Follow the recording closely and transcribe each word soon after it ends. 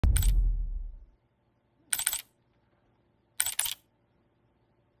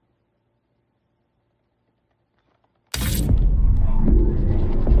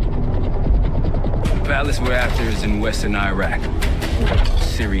palace we're after is in western Iraq.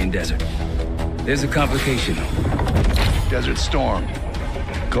 Syrian desert. There's a complication, though. Desert Storm.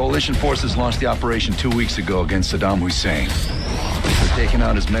 Coalition forces launched the operation 2 weeks ago against Saddam Hussein. They're taking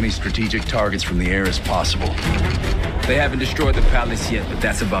out as many strategic targets from the air as possible. They haven't destroyed the palace yet, but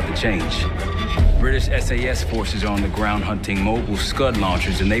that's about to change. British SAS forces are on the ground hunting mobile Scud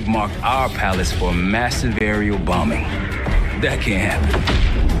launchers, and they've marked our palace for a massive aerial bombing. That can't happen.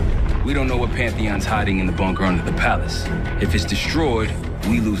 We don't know what Pantheon's hiding in the bunker under the palace. If it's destroyed,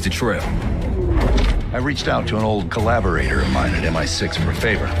 we lose the trail. I reached out to an old collaborator of mine at MI6 for a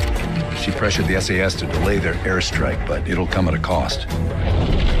favor. She pressured the SAS to delay their airstrike, but it'll come at a cost.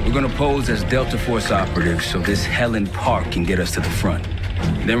 We're gonna pose as Delta Force operatives so this Helen Park can get us to the front.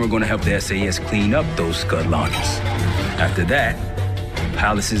 Then we're gonna help the SAS clean up those Scud launchers. After that,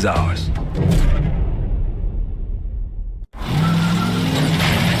 palace is ours.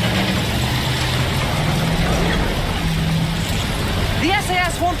 The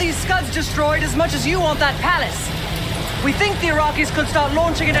SAS want these Scuds destroyed as much as you want that palace. We think the Iraqis could start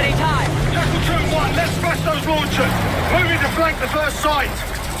launching at any time. Jackal 2-1, let's smash those launchers. Moving to flank the first site.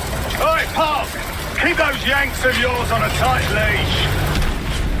 All right, Park. Keep those Yanks of yours on a tight leash.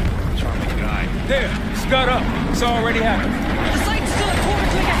 There, Scud up. It's already happened. The site's still a quarter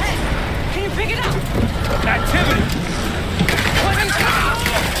click ahead. Can you pick it up? Activity! Weapons coming!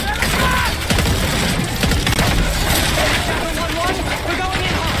 Jackal 1-1, we're going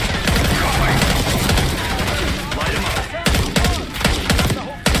in hard. Light him up.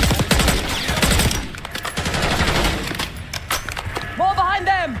 More behind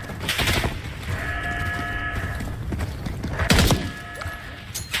them!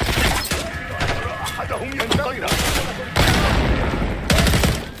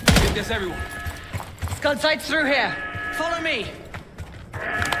 Get this, everyone. Scud sights through here. Follow me.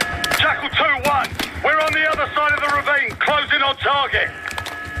 Jackal 2-1, we're on the other side of the ravine, closing on target.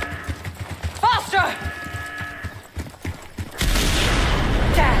 Faster!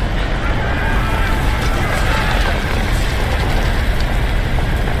 Damn.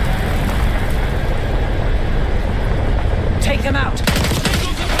 Take them out.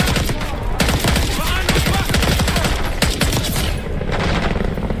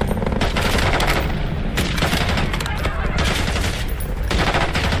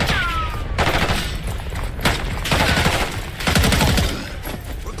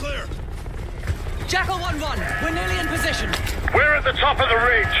 Jackal 1-1, we're nearly in position. We're at the top of the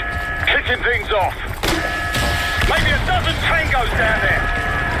ridge, kicking things off. Maybe a dozen tangos down there.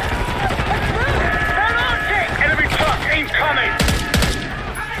 They're launching! Enemy truck incoming!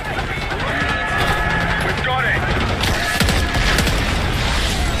 We've got it.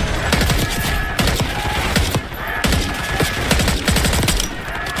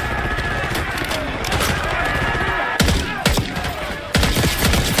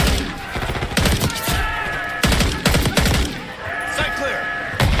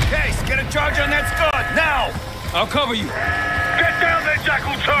 Charge on that Scud, now! I'll cover you. Get down there,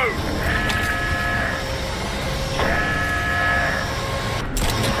 Jackal 2!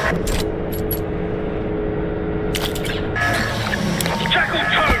 Jackal 2,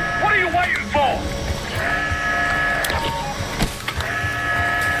 what are you waiting for?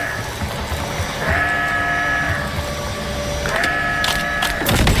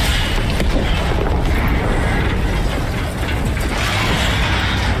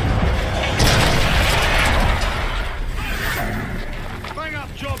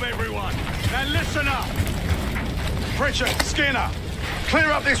 Listen up! Pritchard, Skinner,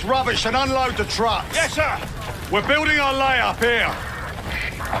 clear up this rubbish and unload the trucks. Yes, sir! We're building our layup here.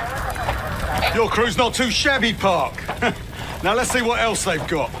 Your crew's not too shabby, Park. Now let's see what else they've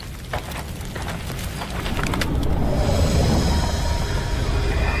got.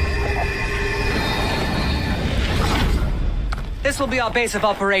 This will be our base of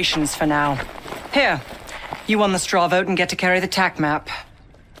operations for now. Here, you won the straw vote and get to carry the TAC map.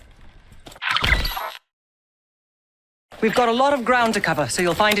 We've got a lot of ground to cover, so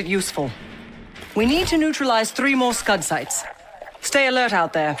you'll find it useful. We need to neutralize 3 more Scud sites. Stay alert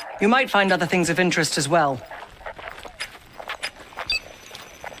out there. You might find other things of interest as well.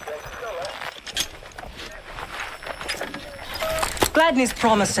 Gladney's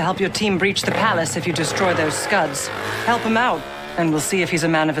promised to help your team breach the palace if you destroy those Scuds. Help him out, and we'll see if he's a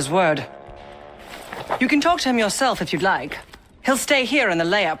man of his word. You can talk to him yourself if you'd like. He'll stay here in the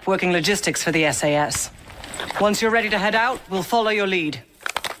layup, working logistics for the SAS. Once you're ready to head out, we'll follow your lead.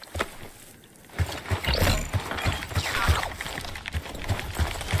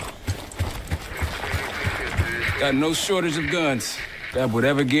 Got no shortage of guns. Grab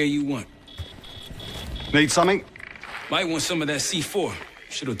whatever gear you want. Need something? Might want some of that C4.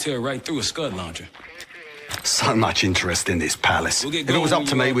 Shit'll tear right through a scud launcher. So much interest in this palace. We'll get If it going was up when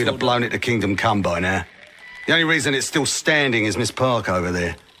to you me, all we'd have pulled blown up. it to Kingdom Come by now. The only reason it's still standing is Miss Park over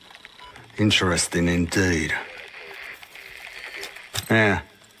there. Interesting indeed. Yeah.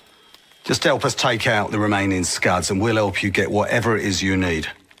 Just help us take out the remaining scuds and we'll help you get whatever it is you need.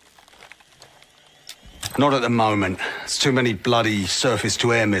 Not at the moment. It's too many bloody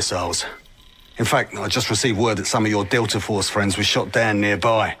surface-to-air missiles. In fact, I just received word that some of your Delta Force friends were shot down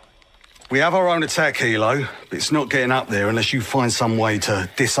nearby. We have our own attack helo, but it's not getting up there unless you find some way to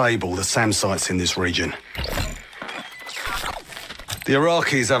disable the SAM sites in this region. The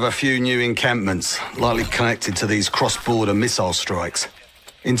Iraqis have a few new encampments, likely connected to these cross-border missile strikes.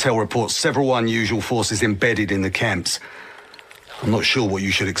 Intel reports several unusual forces embedded in the camps. I'm not sure what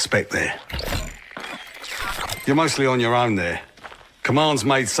you should expect there. You're mostly on your own there. Command's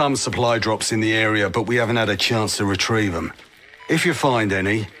made some supply drops in the area, but we haven't had a chance to retrieve them. If you find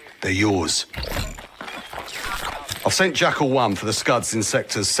any, they're yours. I've sent Jackal 1 for the scuds in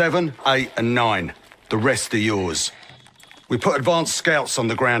sectors 7, 8 and 9. The rest are yours. We put advanced scouts on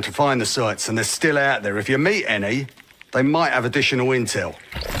the ground to find the sites, and they're still out there. If you meet any, they might have additional intel.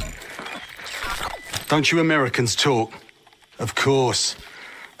 Don't you Americans talk? Of course.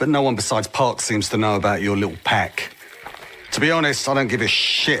 But no one besides Park seems to know about your little pack. To be honest, I don't give a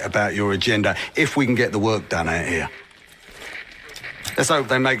shit about your agenda if we can get the work done out here. Let's hope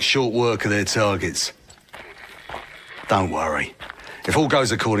they make short work of their targets. Don't worry. If all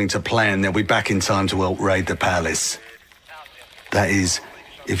goes according to plan, they'll be back in time to help raid the palace. That is,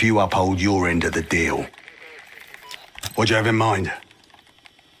 if you uphold your end of the deal. What do you have in mind?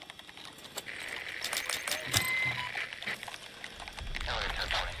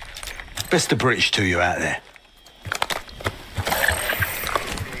 Best of British to you out there.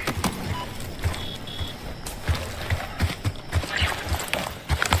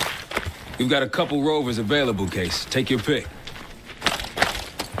 We've got a couple rovers available, Case. Take your pick.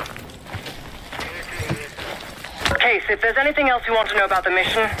 Case, if there's anything else you want to know about the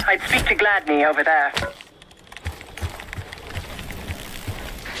mission, I'd speak to Gladney over there.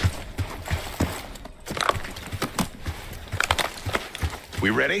 We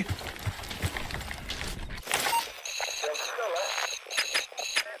ready?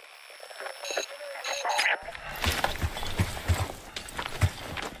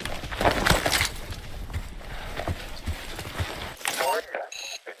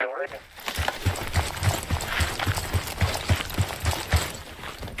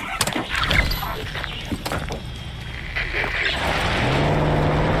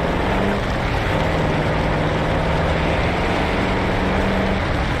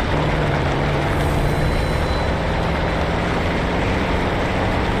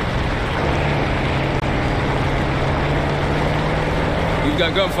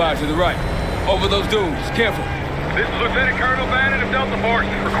 Got gunfire to the right. Over those dunes. Careful. This is Lieutenant Colonel Bannon of Delta Force,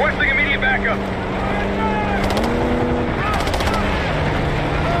 requesting immediate backup.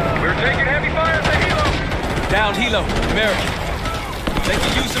 We're taking heavy fire at the helo. Downed helo. American. They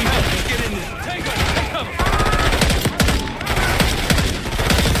can use some help. Let's get in there. Take cover.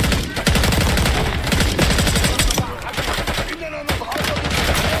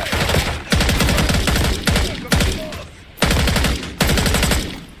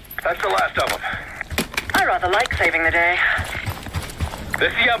 That's the last of them. I rather like saving the day.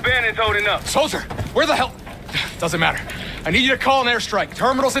 Let's see how Bannon's holding up. Soldier, where the hell? Doesn't matter. I need you to call an airstrike.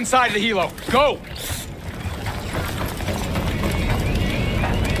 Terminal's inside of the helo. Go!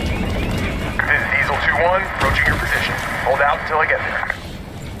 This is Diesel 2-1, approaching your position. Hold out until I get there.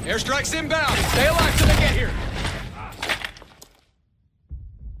 Airstrike's inbound. Stay alive till they get here.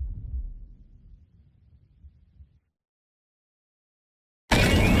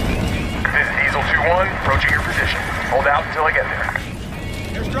 This is Diesel 2-1, approaching your position. Hold out until I get there.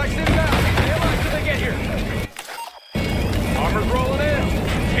 Airstrike's inbound. Stay alive till they get here. Armor's rolling in.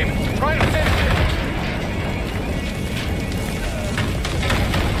 Damn it. Trying to finish it.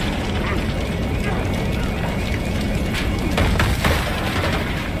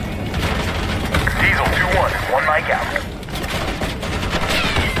 Diesel 2-1, one mic out.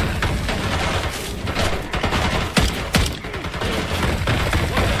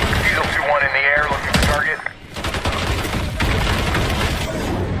 Diesel 2-1 in the air, looking for target.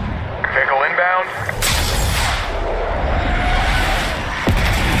 Vehicle inbound.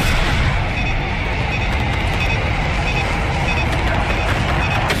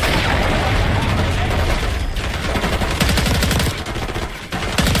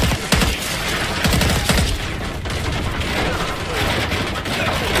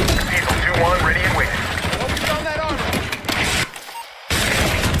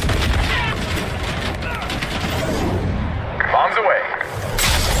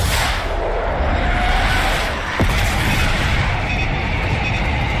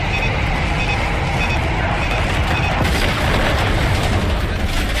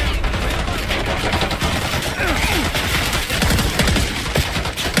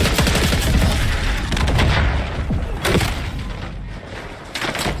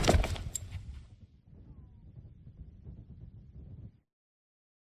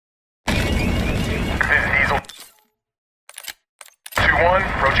 2-1,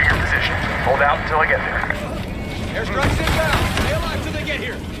 approaching your position. Hold out until I get there. Airstrike's inbound. Stay alive till they get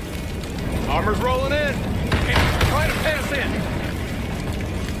here. Armor's rolling in. Try to pass in.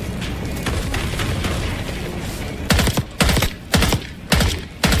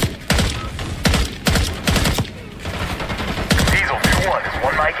 Diesel 2-1 is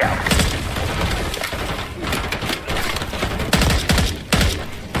one mic out.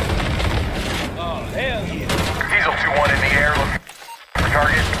 Oh, hell yeah. Diesel 2-1 in the air, looking for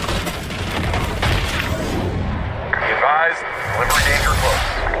target. Be advised, delivery danger close.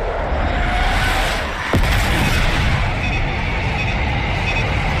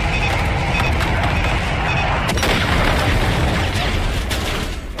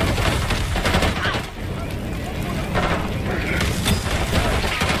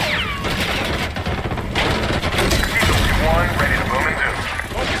 Diesel 2-1, ready to boom and zoom.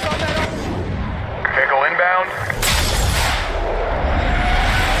 Focus on that. Vehicle inbound.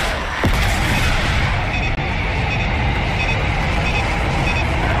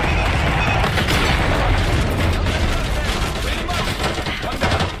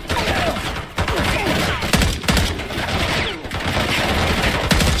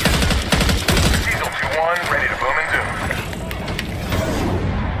 Diesel 2-1, ready to boom and zoom.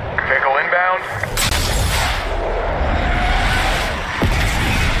 Vehicle inbound.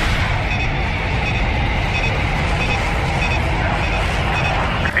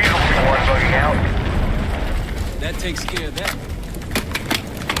 Diesel 2-1 bugging out. That takes care of that.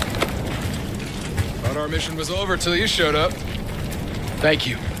 Thought our mission was over till you showed up. Thank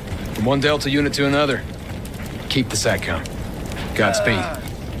you. From one Delta unit to another. Keep the SATCOM. Godspeed.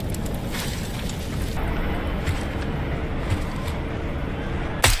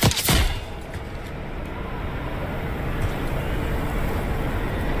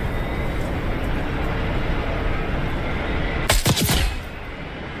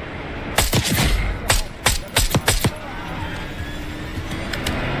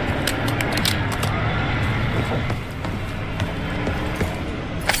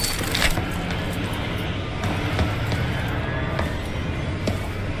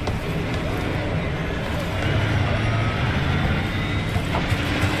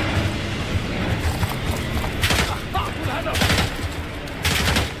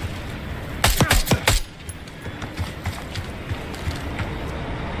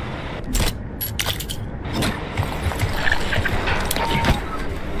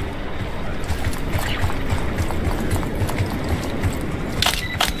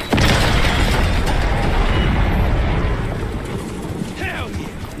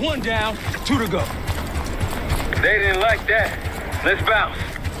 One down, 2 to go. They didn't like that. Let's bounce.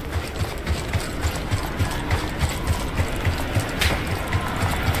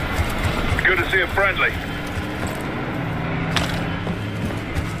 Good to see a friendly.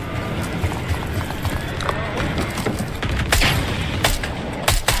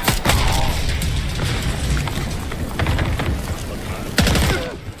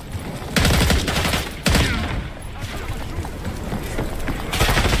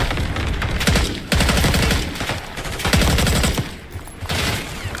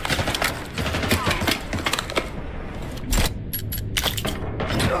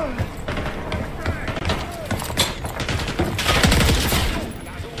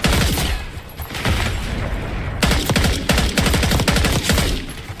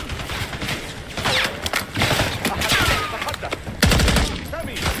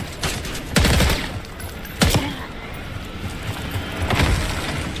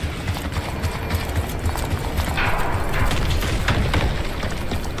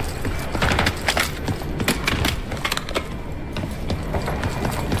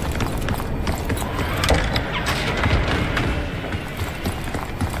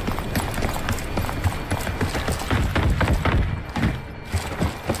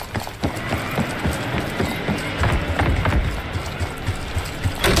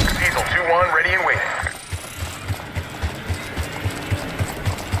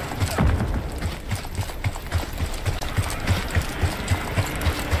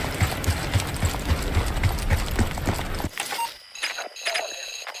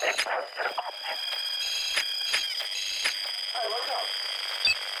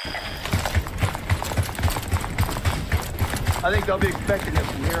 I think they'll be expecting us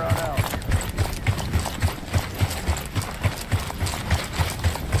from here on out.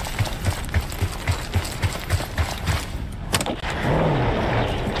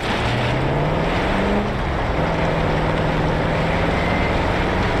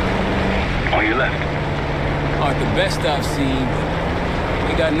 On your left. Aren't the best I've seen,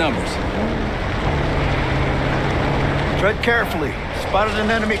 but we got numbers. Tread carefully. Spotted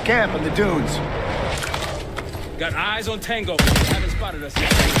an enemy camp in the dunes. Got eyes on Tango. Haven't spotted us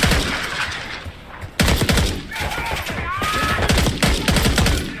yet.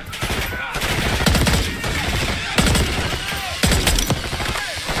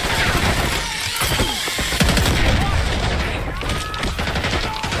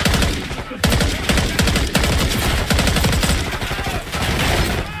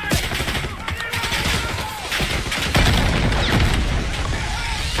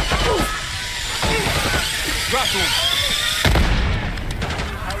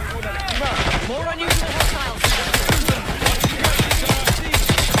 More unusual hostiles.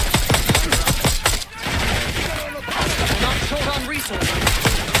 Not short on resources.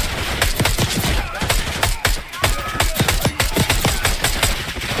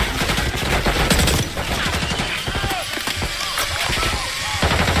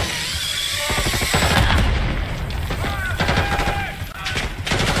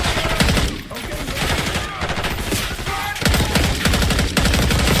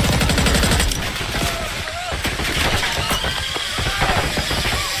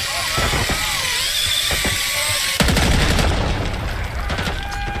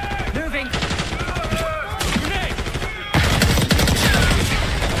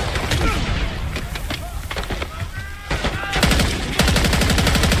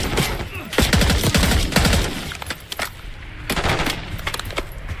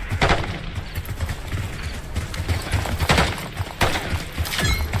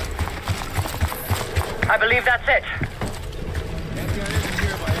 I believe that's it.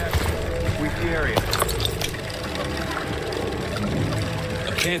 Sweep the area. A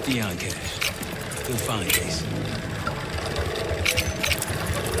Pantheon cache. Good find, Case.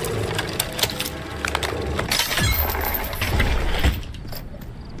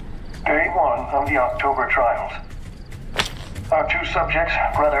 Day 1 of the October trials. Our two subjects,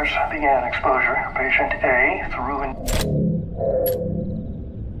 brothers, began exposure. Patient A through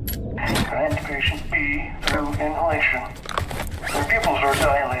and patient B through inhalation. Their pupils are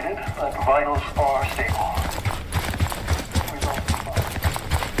dilated, but vitals are stable.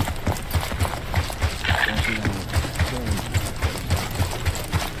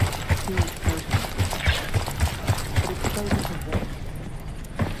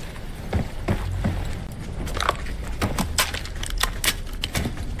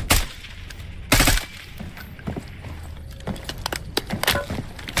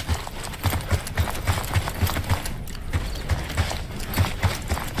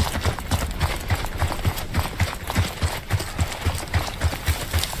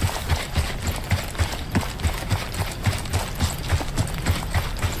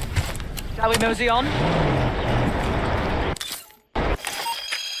 Shall we mosey on?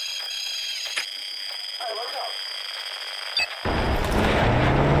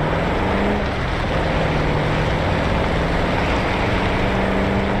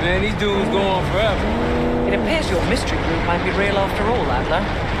 Man, these dudes go on forever. It appears your mystery group might be real after all, Adler.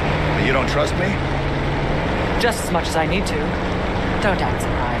 You don't trust me? Just as much as I need to. Don't act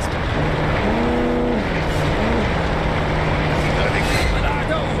surprised.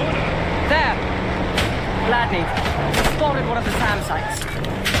 There! Gladney, spotted one of the SAM sites.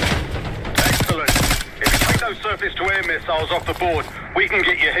 Excellent. If you take those surface-to-air missiles off the board, we can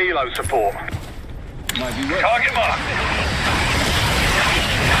get you helo support. Might be worth. Target marked.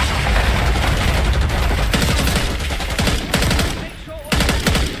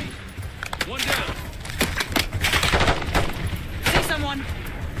 One down. See someone?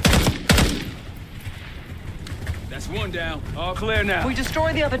 That's one down. All clear now. If we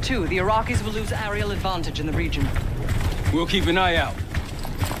destroy the other two, the Iraqis will lose aerial advantage in the region. We'll keep an eye out.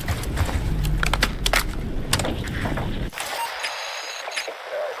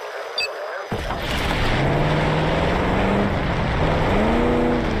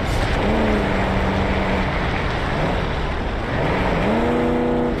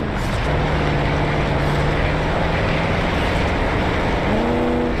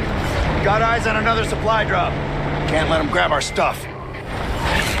 Got eyes on another supply drop. Can't let them grab our stuff.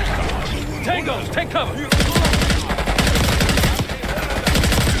 Tangos, take cover.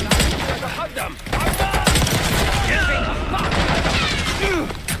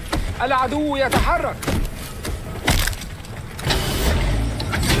 العدو يتحرك.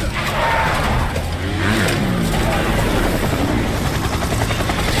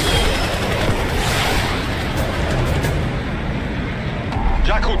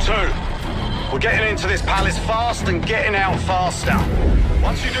 Jackal 2, we're getting into this palace fast and getting out faster.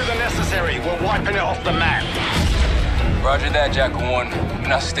 Once you do the necessary, we're wiping it off the map. Roger that, Jackal 1. We're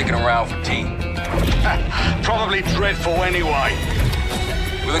not sticking around for tea. Probably dreadful anyway.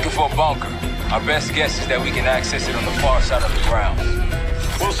 We're looking for a bunker. Our best guess is that we can access it on the far side of the grounds.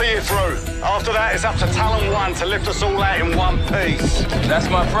 We'll see you through. After that, it's up to Talon 1 to lift us all out in one piece. That's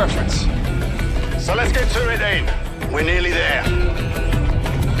my preference. So let's get to it then. We're nearly there.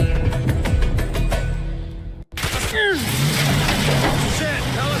 Shit,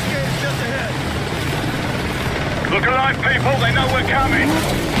 Palace is just ahead. Look alive, people. They know we're coming.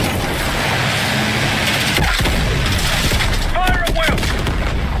 Fire at will.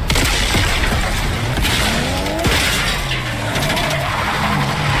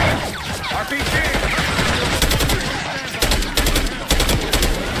 RPG!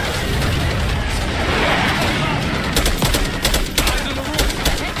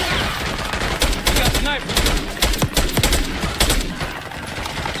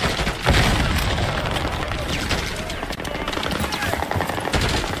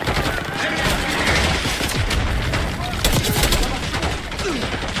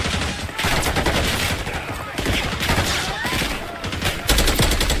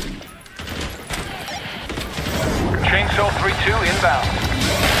 Chainsaw 3-2 inbound.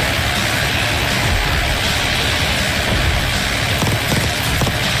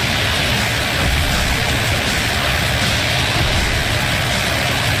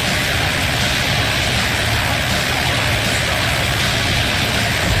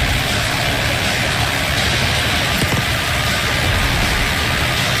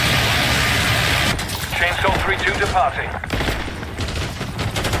 Chainsaw 3-2 departing.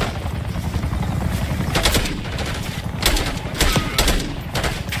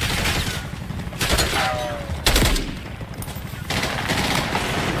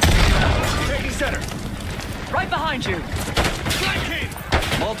 Right behind you.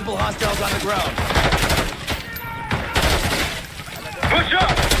 Multiple hostiles on the ground. Push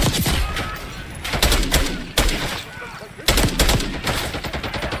up.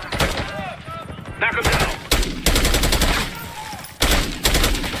 Knock him down.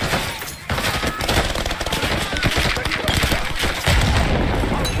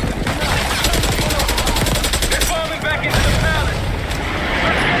 They're falling back into the palace.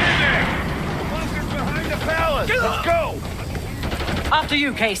 Let's get in there. Bunkers behind the palace. Let's go. After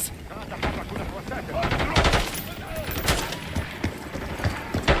you, Case.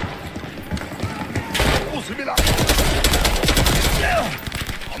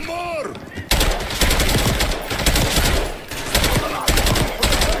 Amor!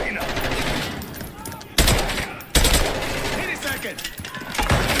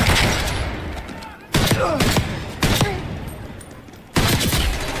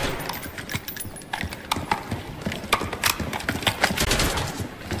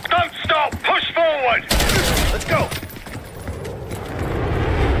 Don't stop. Push forward. Let's go!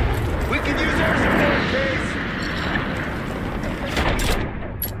 We can use air support, Case!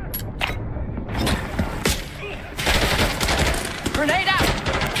 Grenade out!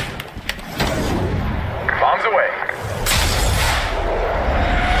 Bombs away.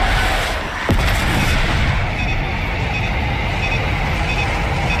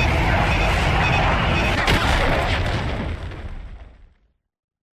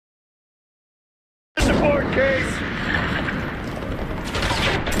 Support, Case!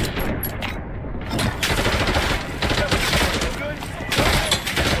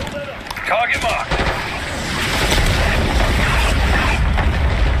 Target marked.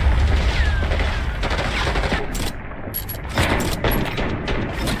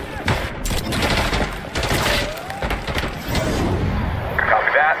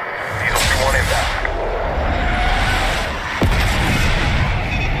 Copy that. Diesel 2-1 inbound.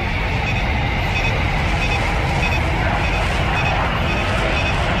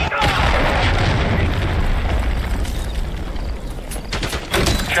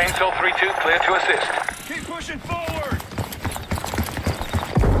 Chainsaw 3-2 clear to assist. Keep pushing forward!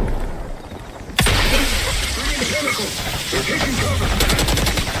 They're taking cover!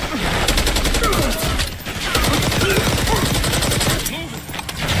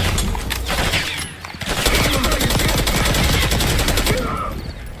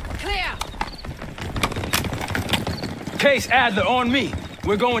 Clear! Case Adler on me.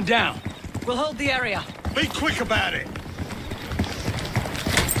 We're going down. We'll hold the area. Be quick about it!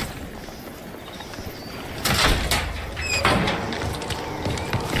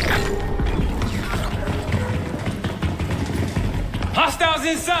 Hostiles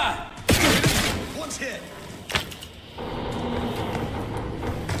inside. One's hit!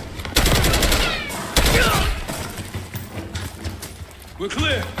 We're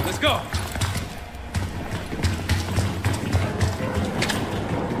clear. Let's go.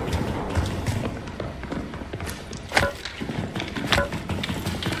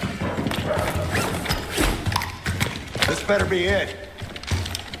 This better be it.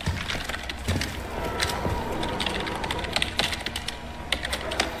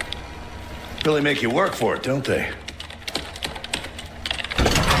 Really make you work for it, don't they?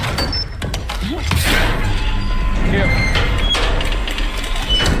 Here.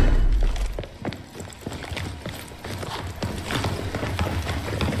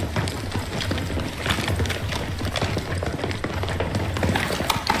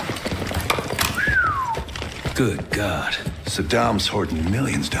 Good God. Saddam's hoarding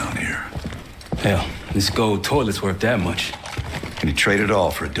millions down here. Hell, this gold toilet's worth that much. And he traded it all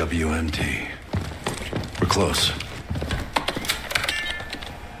for a WMD. We're close.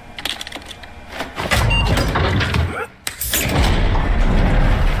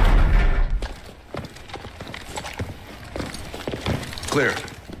 Clear.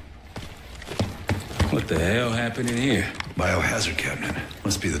 What the hell happened in here? Biohazard cabinet.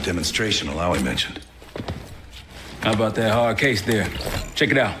 Must be the demonstration Alawi mentioned. How about that hard case there?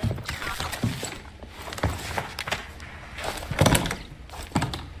 Check it out.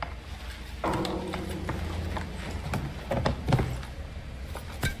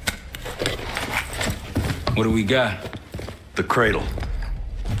 What do we got? The cradle.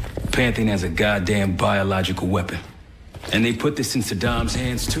 Pantheon has a goddamn biological weapon. And they put this in Saddam's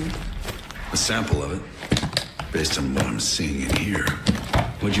hands too? A sample of it. Based on what I'm seeing in here.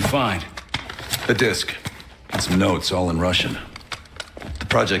 What'd you find? A disc. And some notes, all in Russian. The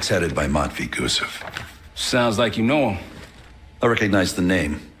project's headed by Matvey Gusev. Sounds like you know him. I recognize the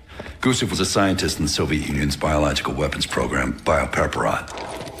name. Gusev was a scientist in the Soviet Union's biological weapons program, Biopreparat.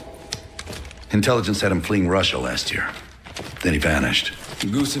 Intelligence had him fleeing Russia last year. Then he vanished.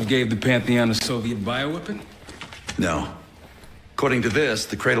 Gusev gave the Pantheon a Soviet bioweapon? No. According to this,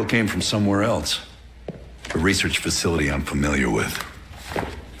 the cradle came from somewhere else. A research facility I'm familiar with.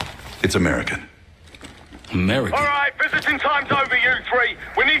 It's American. American? All right, visiting time's over, you three.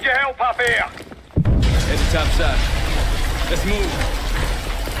 We need your help up here. Head to top side. Let's move.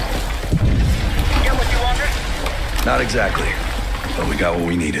 Get what you wanted? Not exactly. But we got what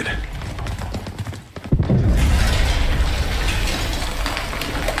we needed.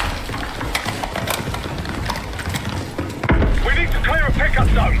 We need to clear a pickup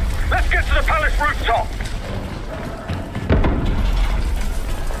zone. Let's get to the palace rooftop.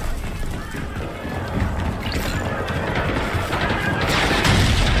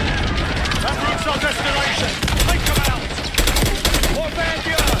 That route's our destination. Take them out. More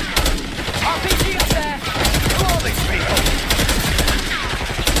vanguard. RPG up there. Who are these people?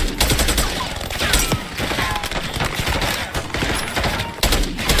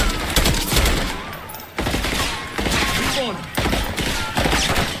 Move on.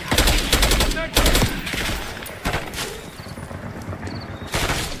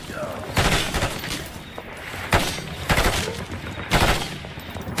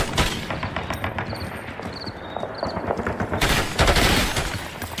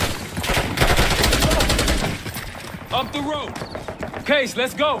 Up the road. Case,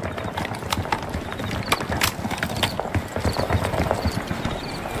 let's go.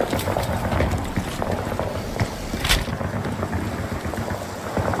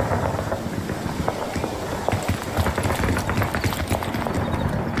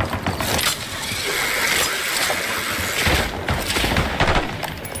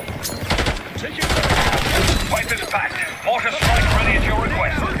 Weapons packed. Mortar strike ready at your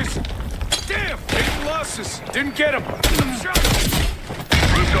request. Damn! Taking losses. Didn't get him.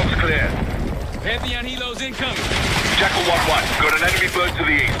 Rooftop's clear. Pantheon helos incoming. Jackal 1-1. Got an enemy bird to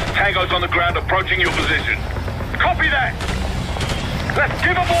the east. Tango's on the ground approaching your position. Copy that. Let's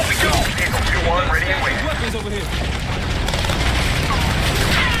give them all we got. Eagle 2-1 ready and waiting. Weapons over here.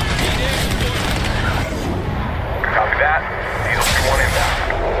 Copy that. Eagle 2-1 inbound.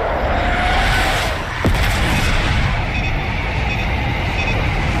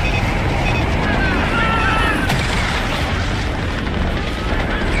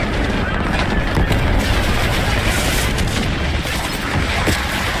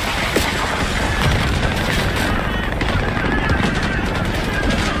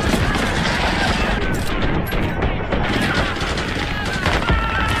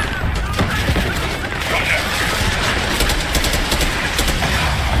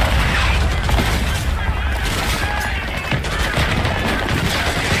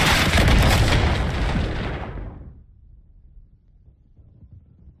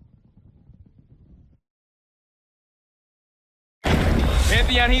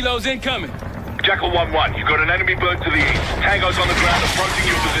 Pantheon helos incoming. Jackal 1-1. You got an enemy bird to the east. Tango's on the ground approaching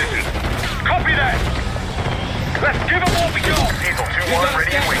your position. Copy that. Let's give them all we got. Eagle 2-1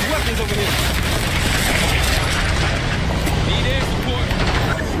 ready and waiting. Weapons over here.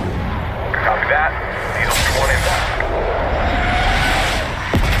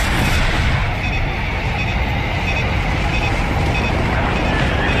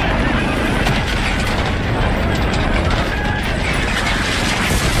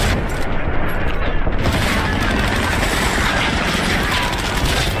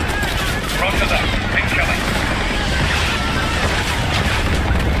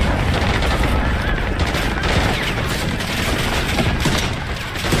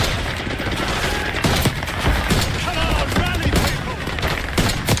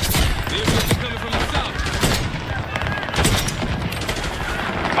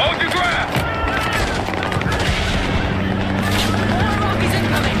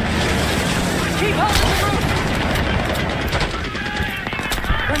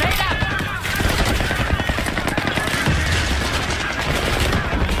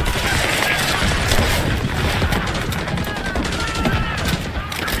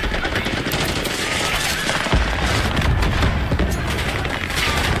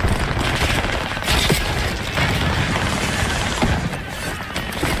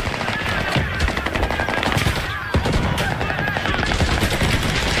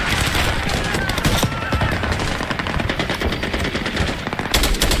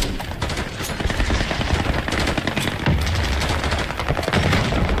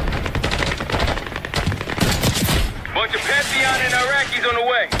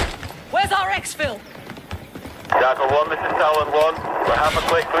 Echo 1, this is Talon 1. We'll have a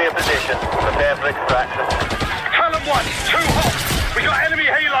quick clear position. Prepare for extraction. Talon 1, too hot! We got enemy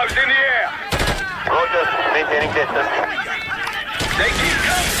helos in the air! Roger, maintaining distance. They keep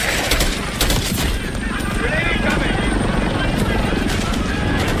coming! Grenade incoming!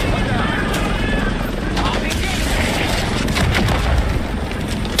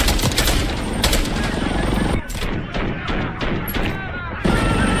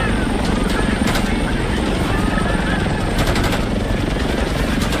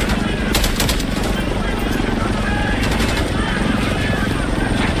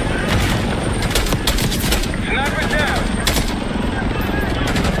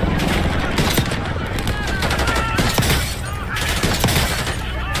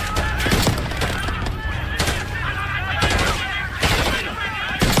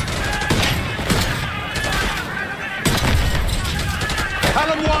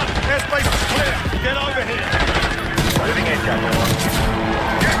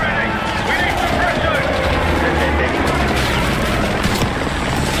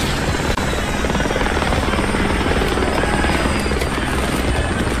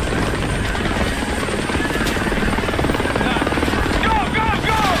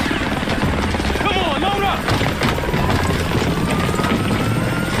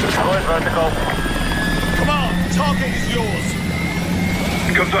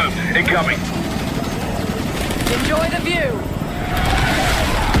 Confirmed. Incoming. Enjoy the view.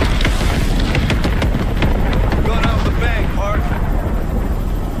 Going out with a bang, Park.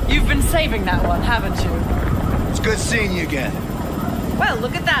 You've been saving that one, haven't you? It's good seeing you again. Well,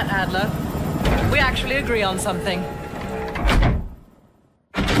 look at that, Adler. We actually agree on something.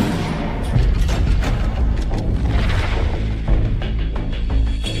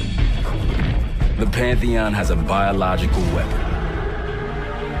 The Pantheon has a biological weapon.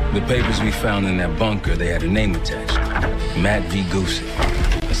 The papers we found in that bunker, they had a name attached. Matt V. Gusick,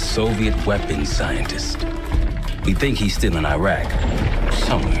 a Soviet weapons scientist. We think he's still in Iraq,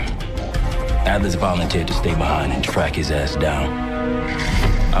 somewhere. Adler's volunteered to stay behind and track his ass down.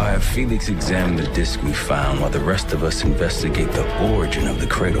 I'll have Felix examine the disc we found while the rest of us investigate the origin of the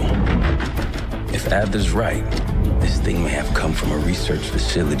cradle. If Adler's right, this thing may have come from a research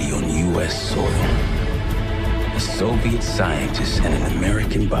facility on U.S. soil. A Soviet scientist and an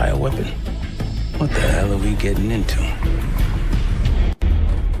American bioweapon. What the hell are we getting into?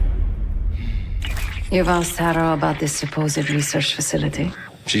 You've asked Harrow about this supposed research facility?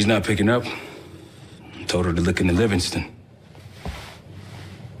 She's not picking up. Told her to look into Livingston.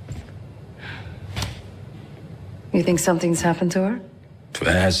 You think something's happened to her? If it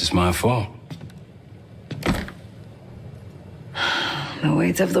has, it's my fault. The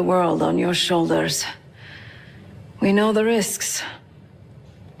weight of the world on your shoulders. We know the risks.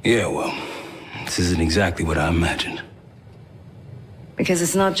 Yeah, well, this isn't exactly what I imagined. Because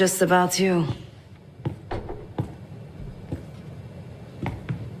it's not just about you.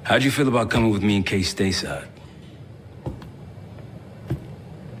 How'd you feel about coming with me in case stateside?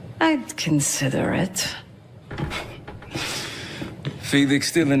 I'd consider it. Felix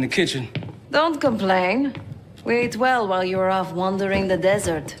still in the kitchen? Don't complain. We ate well while you were off wandering the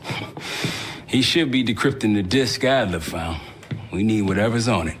desert. He should be decrypting the disk Adler found. We need whatever's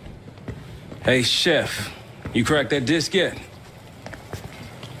on it. Hey, Chef, you cracked that disk yet?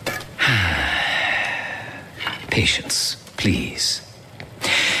 Patience, please.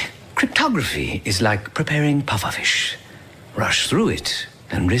 Cryptography is like preparing pufferfish. Rush through it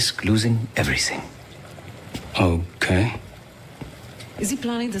and risk losing everything. Okay. Is he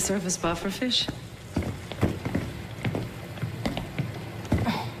planning to serve us pufferfish?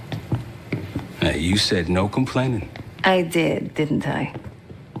 Hey, you said no complaining. I did, didn't I?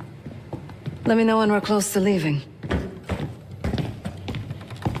 Let me know when we're close to leaving.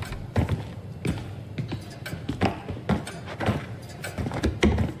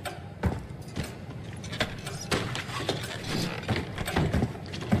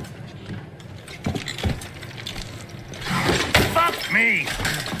 Fuck me!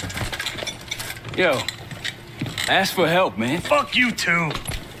 Yo, ask for help, man. Fuck you too!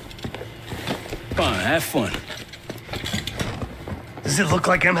 Fine, have fun. Does it look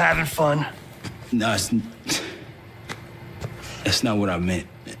like I'm having fun? No, that's not what I meant.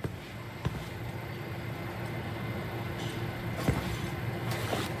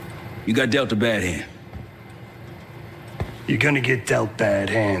 You got dealt a bad hand. You're gonna get dealt bad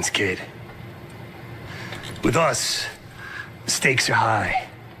hands, kid. With us, the stakes are high.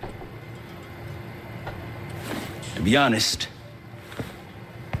 To be honest,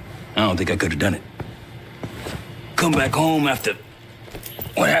 I don't think I could have done it. Come back home after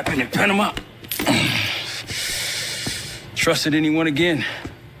what happened in Panama. trusted anyone again.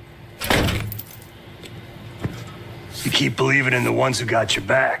 You keep believing in the ones who got your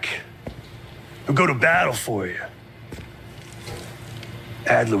back, who go to battle for you.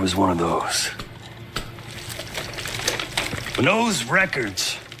 Adler was one of those. When those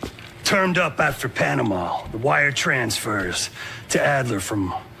records turned up after Panama, the wire transfers to Adler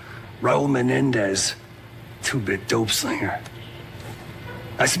from Raul Menendez, two-bit dope slinger,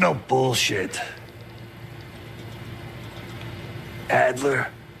 I smelled bullshit. Adler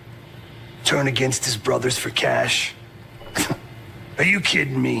turn against his brothers for cash? Are you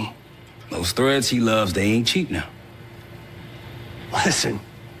kidding me? Those threads he loves, they ain't cheap now. Listen,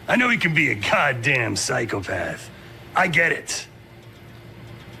 I know he can be a goddamn psychopath. I get it.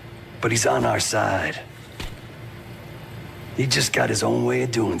 But he's on our side. He just got his own way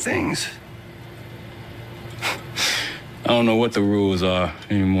of doing things. I don't know what the rules are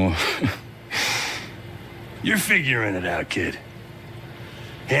anymore. You're figuring it out, kid.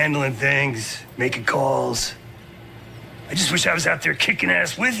 Handling things, making calls. I just wish I was out there kicking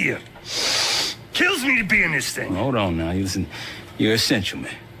ass with you. Kills me to be in this thing. Hold on now. Listen, you're essential,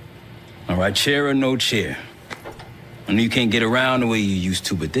 man. All right, chair or no chair. I know you can't get around the way you used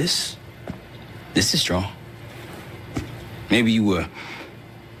to, but this is strong. Maybe you were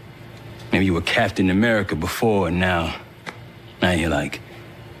Captain America before, and now you're like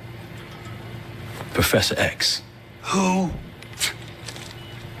Professor X. Who?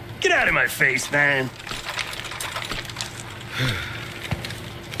 Get out of my face, man.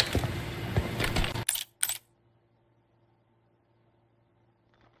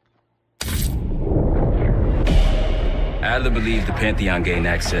 Adler believed the Pantheon gained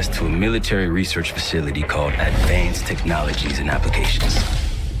access to a military research facility called Advanced Technologies and Applications.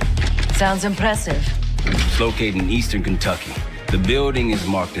 Sounds impressive. It's located in eastern Kentucky. The building is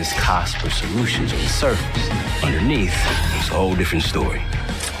marked as Cosper Solutions on the surface. Underneath, it's a whole different story.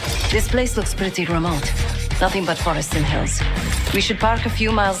 This place looks pretty remote. Nothing but forests and hills. We should park a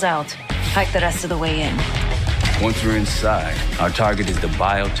few miles out, hike the rest of the way in. Once we're inside, our target is the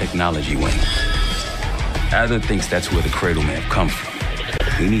biotechnology wing. Adler thinks that's where the Cradle may have come from.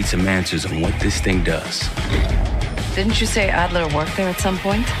 We need some answers on what this thing does. Didn't you say Adler worked there at some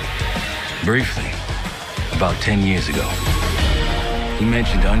point? Briefly, about 10 years ago. He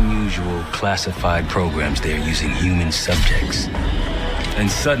mentioned unusual classified programs there using human subjects. And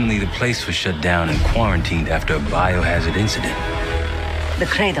suddenly the place was shut down and quarantined after a biohazard incident. The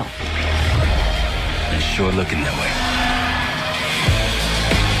Cradle. It's sure looking that way.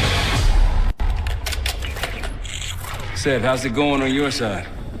 Seb, how's it going on your side?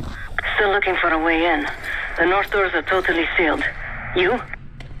 Still looking for a way in. The north doors are totally sealed. You?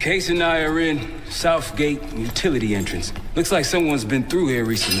 Case and I are in South Gate utility entrance. Looks like someone's been through here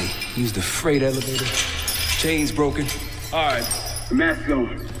recently. Used the freight elevator. Chains broken. All right, mask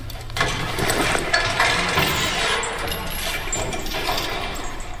on.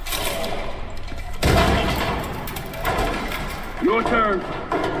 Your turn.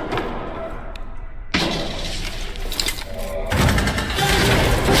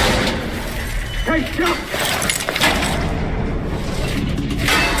 Take jump!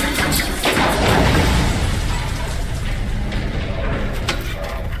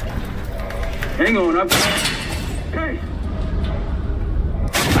 Hang on, up. Hey!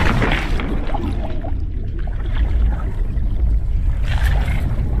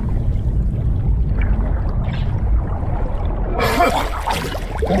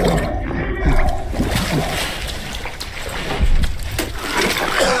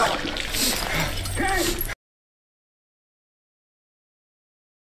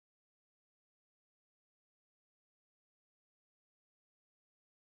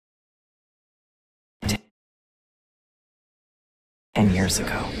 Years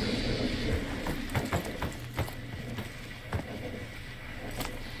ago.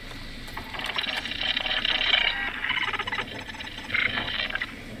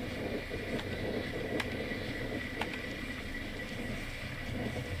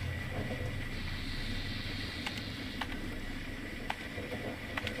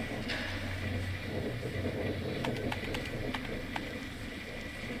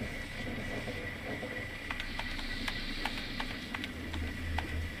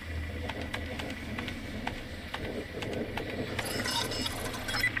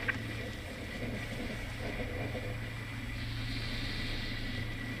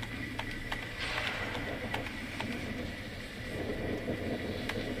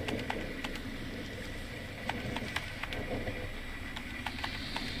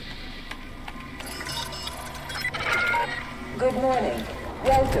 Good morning.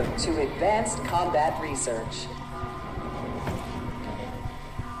 Welcome to Advanced Combat Research.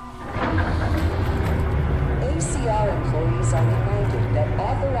 Passengers are reminded that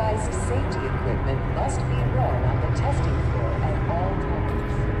authorized safety equipment must be worn on the testing floor at all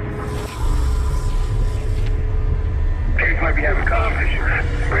times. Case might be having comm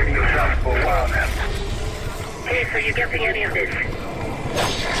issues. Radio shots for a while now. Hey, so you getting any of this?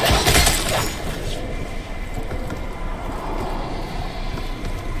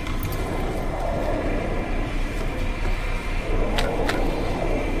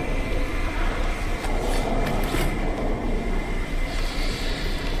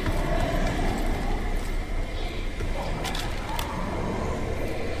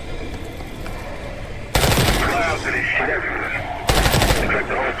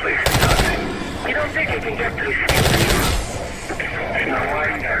 You don't think you can get through security? You know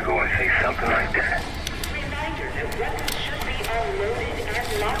why you gotta go and say something like that? Reminder that weapons should be unloaded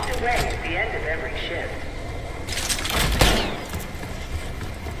and locked away at the end of every shift.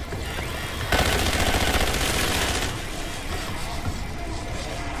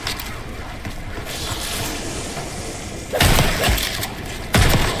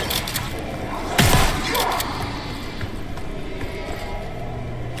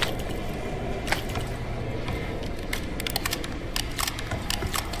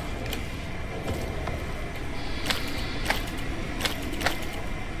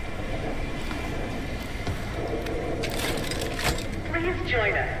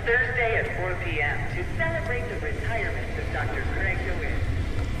 Join us Thursday at 4 p.m. to celebrate the retirement of Dr. Craig DeWitt.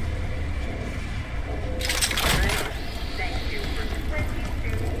 Craig, thank you for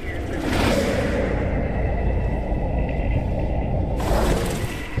 22 years of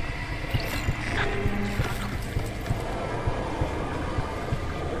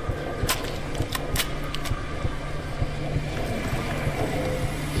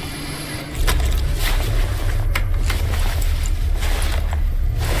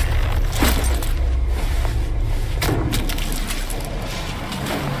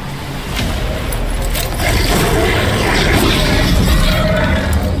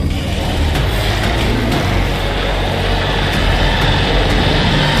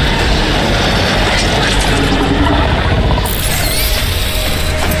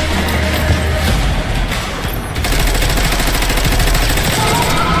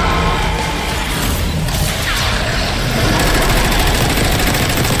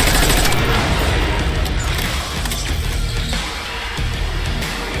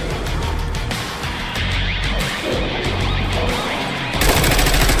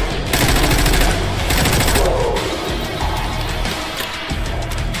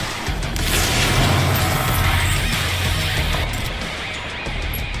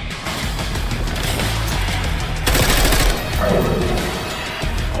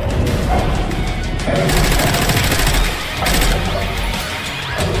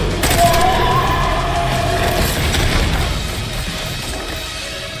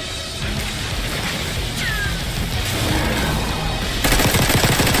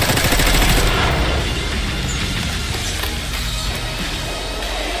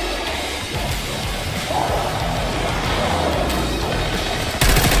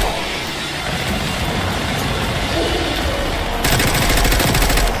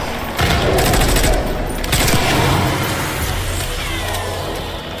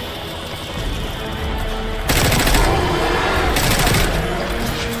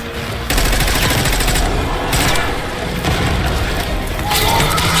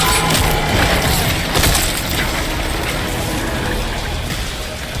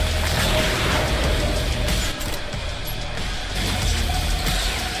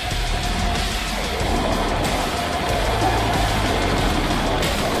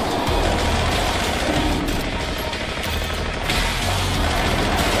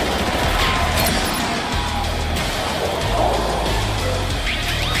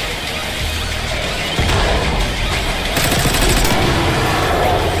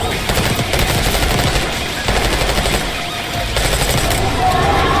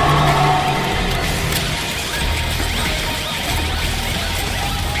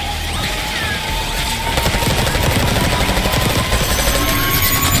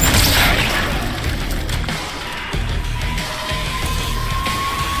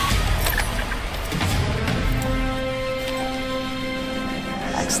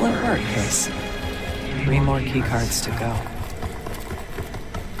Excellent work, Case. 3 more keycards to go.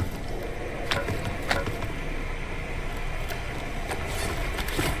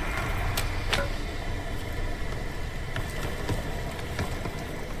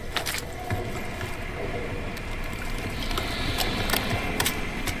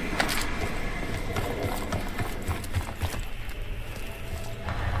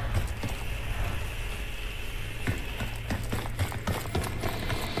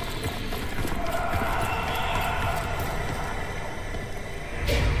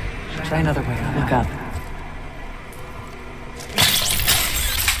 another way up. Look up.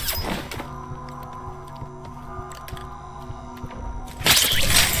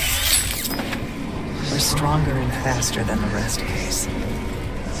 We're stronger and faster than the rest of these.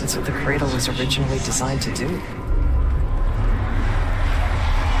 That's what the cradle was originally designed to do.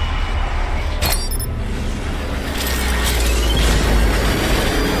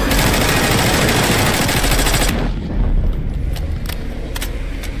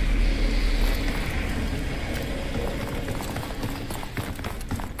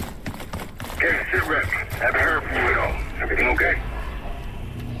 Okay, sit rep. Haven't heard from you at all. Everything okay?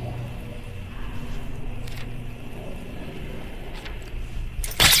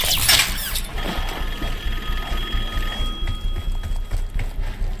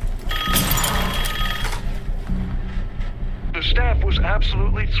 The staff was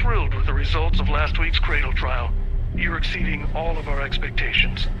absolutely thrilled with the results of last week's Cradle trial. You're exceeding all of our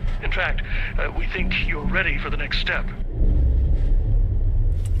expectations. In fact, we think you're ready for the next step.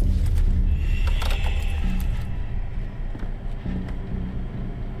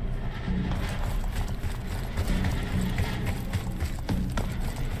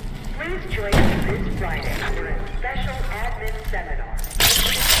 Please join us this Friday for a special admin seminar.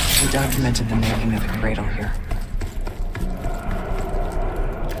 We documented the making of the cradle here.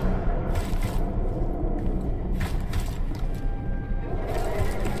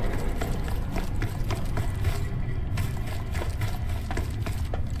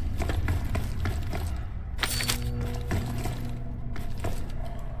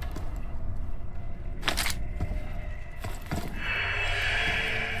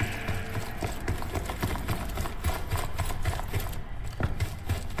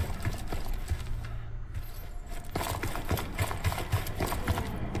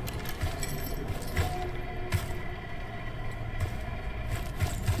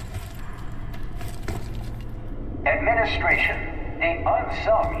 Administration, the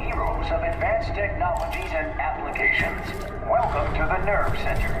unsung heroes of advanced technologies and applications. Welcome to the Nerve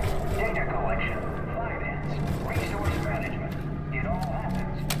Center. Data collection, finance, resource management. It all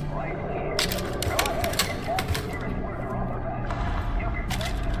happens right here. Go ahead and tap the nearest worker on the back. You can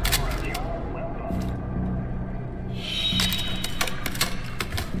thank them for a job well done.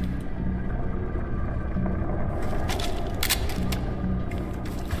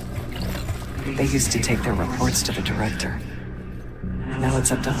 They used to take their reports to the director. Now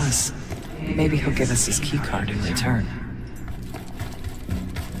it's up to us. Maybe he'll give us his keycard in return.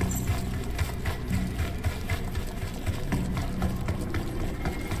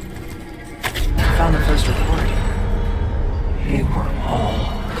 I found the first report. They were all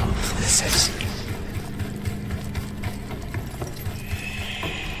complicit.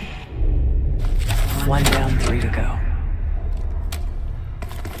 One down, 3 to go.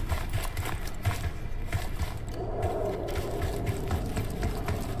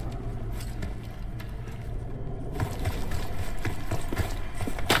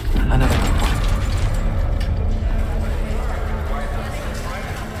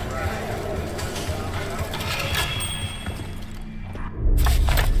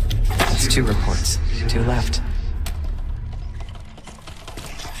 That's 2 reports. 2 left.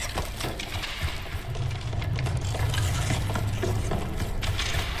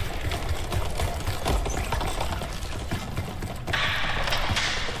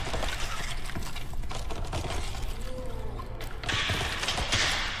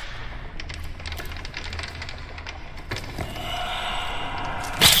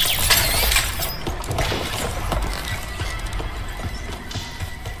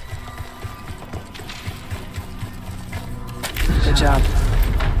 Good job.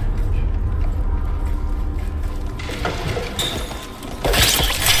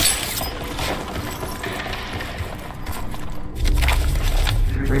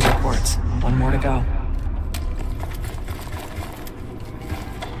 Three reports. 1 more to go.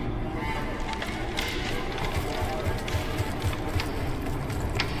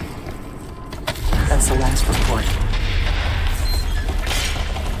 That's the last report.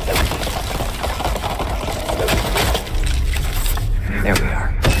 There we are.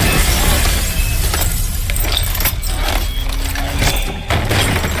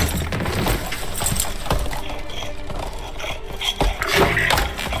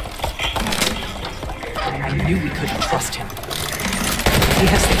 I knew we couldn't trust him. He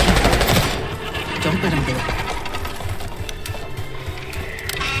has the key. Don't let him go.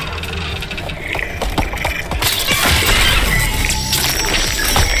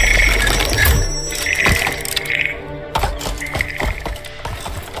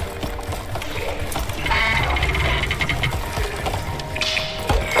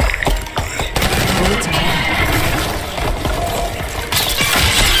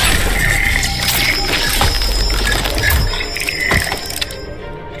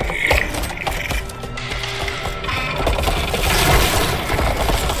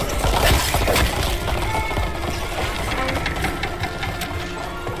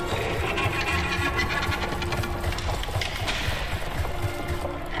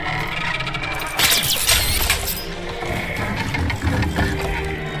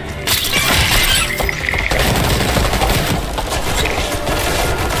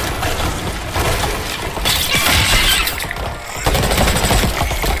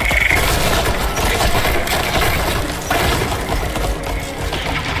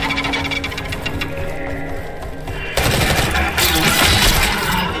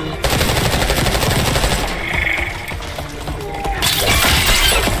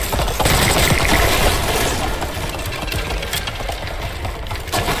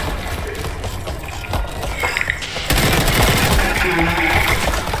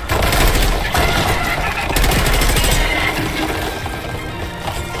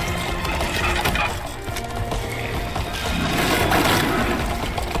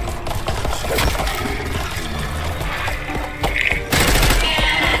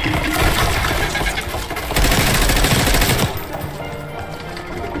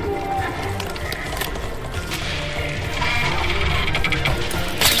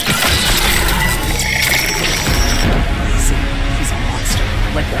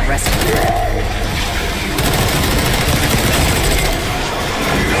 like the rest of them.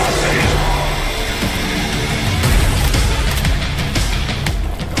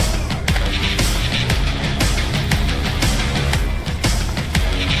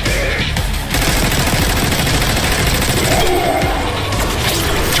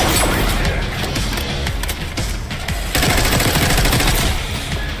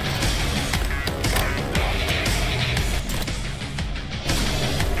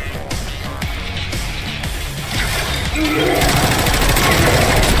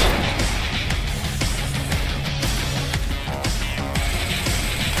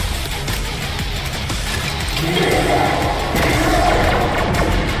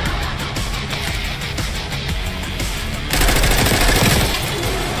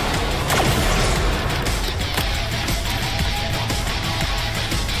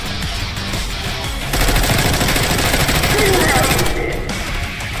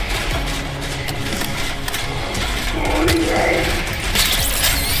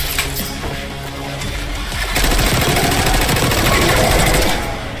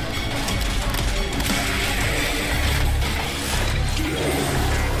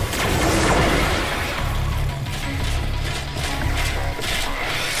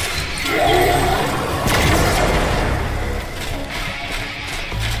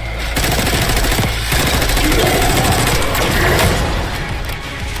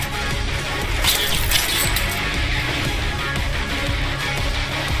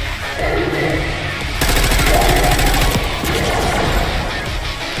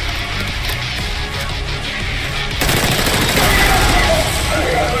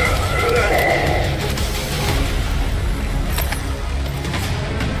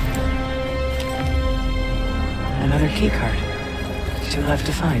 Another keycard. 2 left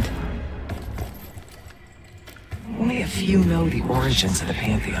to find. Only a few know the origins of the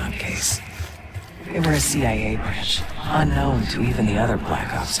Pantheon case. They were a CIA branch, unknown to even the other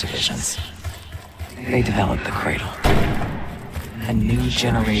Black Ops divisions. They developed the Cradle. A new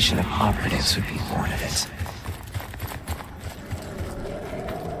generation of operatives would be born of it.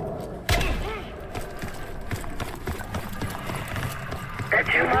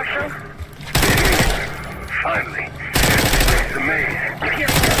 That you, Marshal? Finally. It's amazing.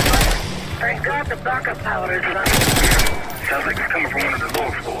 Yes, thank God the backup power is running. Sounds like it's coming from one of the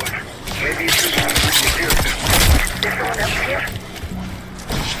lower floors. Maybe it's the one with the gear. There's someone else here?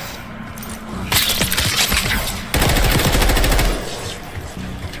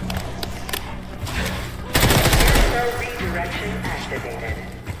 No redirection activated.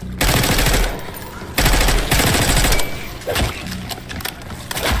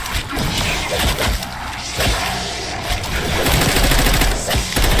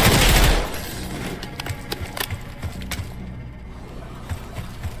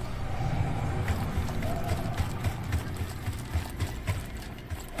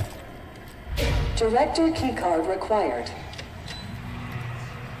 Director keycard required.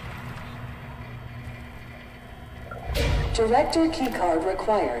 Director keycard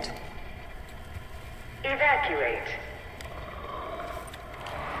required. Evacuate.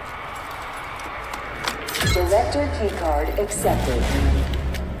 Director keycard accepted.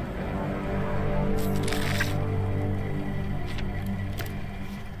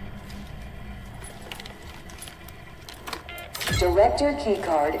 Director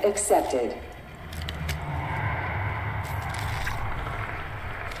keycard accepted.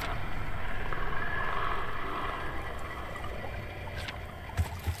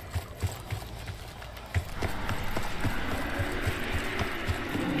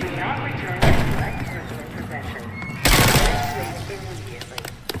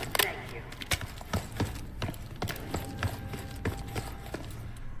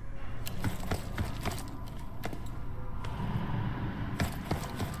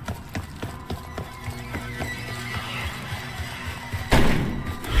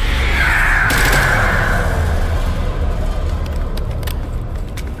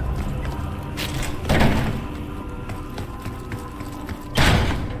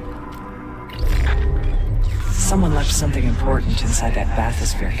 Someone left something important inside that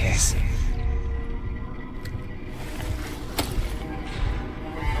bathysphere case.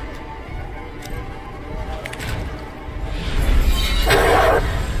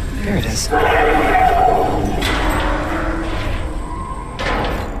 There it is.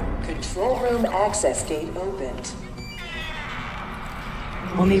 Control room access gate opened.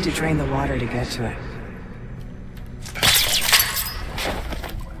 We'll need to drain the water to get to it.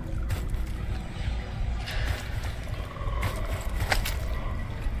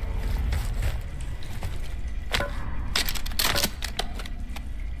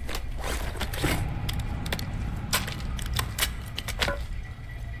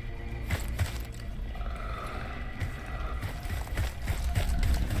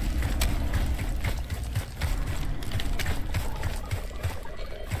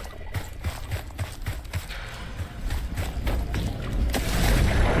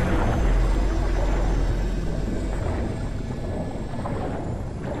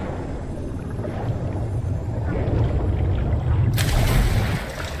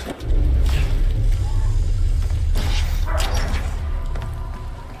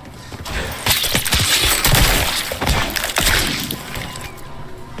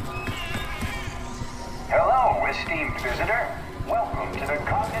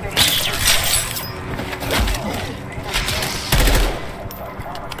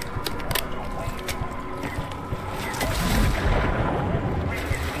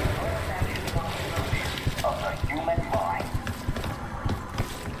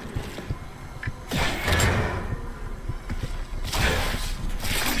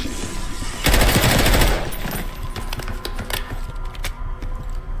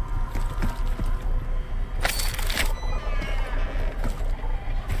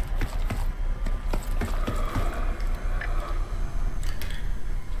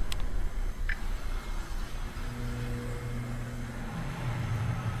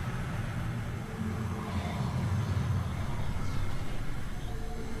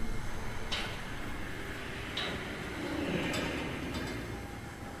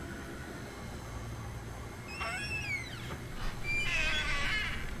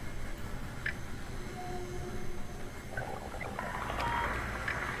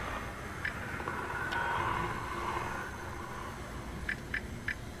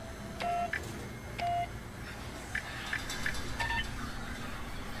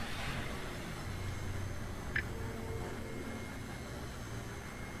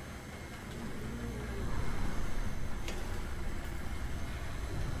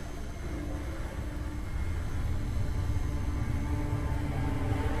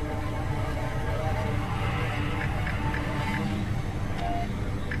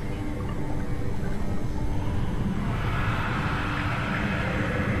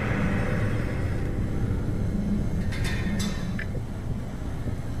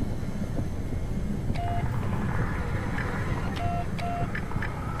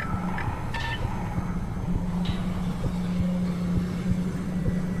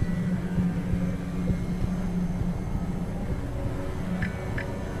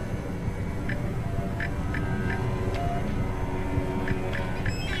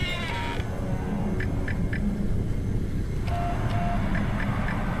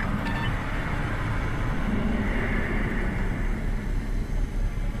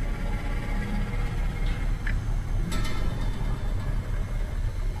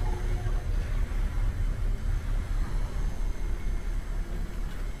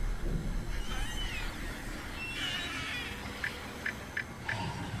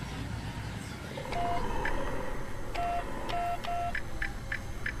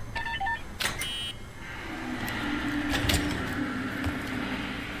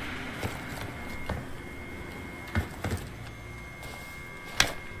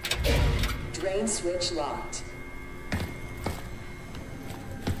 Drain switch locked.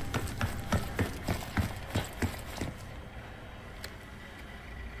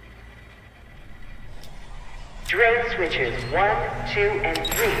 Drain switches 1, 2, and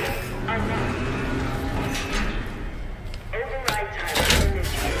 3 unlocked. Override timer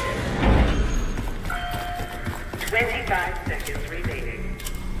initiated. 25 seconds remaining.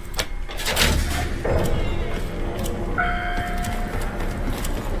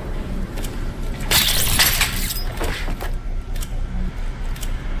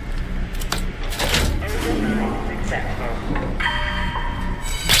 Override successful.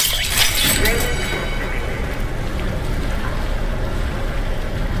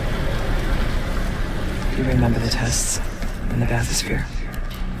 You remember the tests in the bathysphere?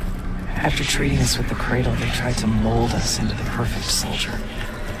 After treating us with the cradle, they tried to mold us into the perfect soldier.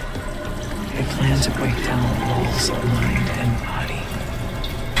 They planned to break down the walls of mind and body.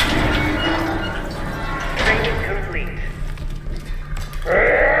 Training complete.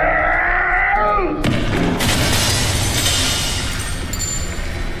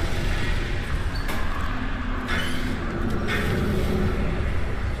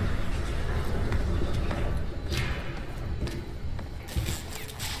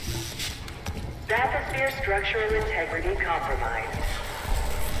 Bathysphere structural integrity compromised.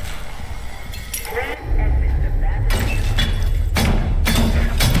 Please exit the bathysphere.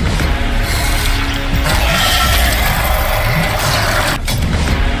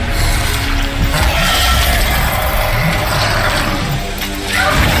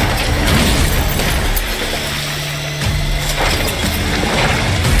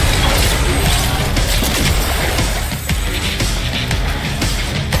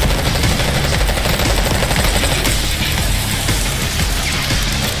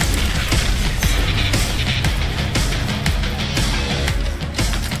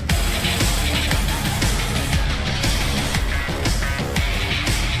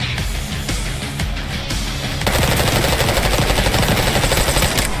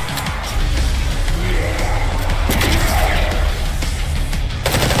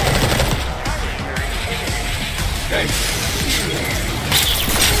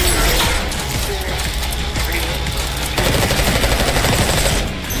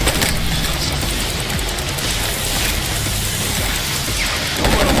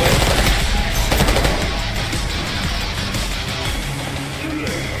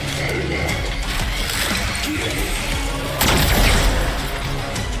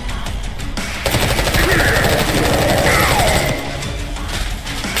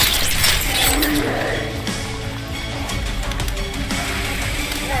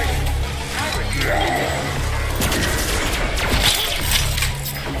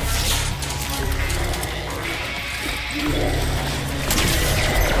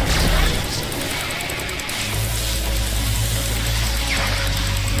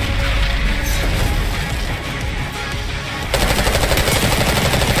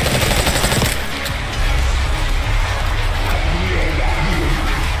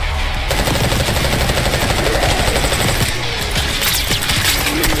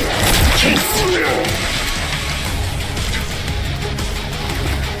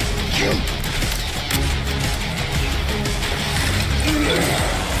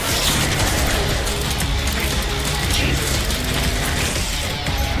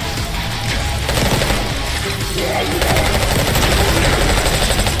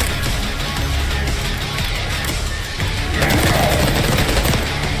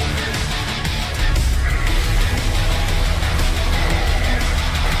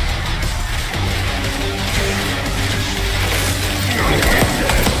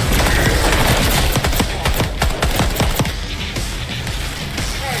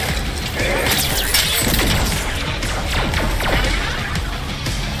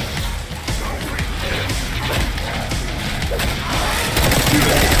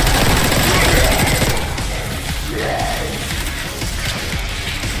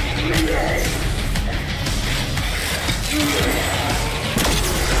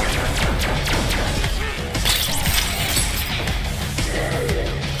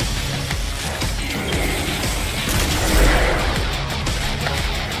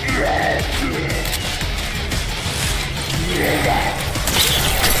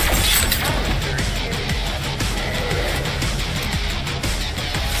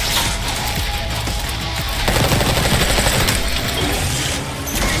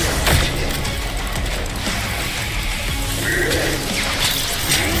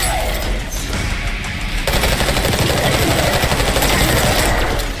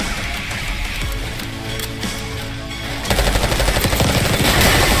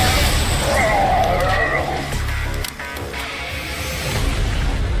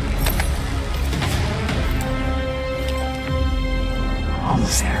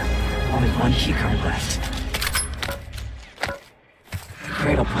 only one keycard left. The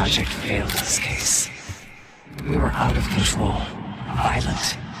Cradle Project failed in this case. We were out of control,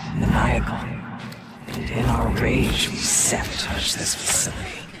 violent, maniacal. And in our rage, we sabotaged this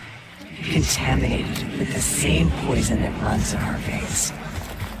facility. Contaminated it with the same poison that runs in our veins.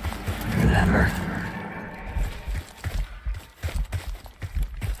 Remember?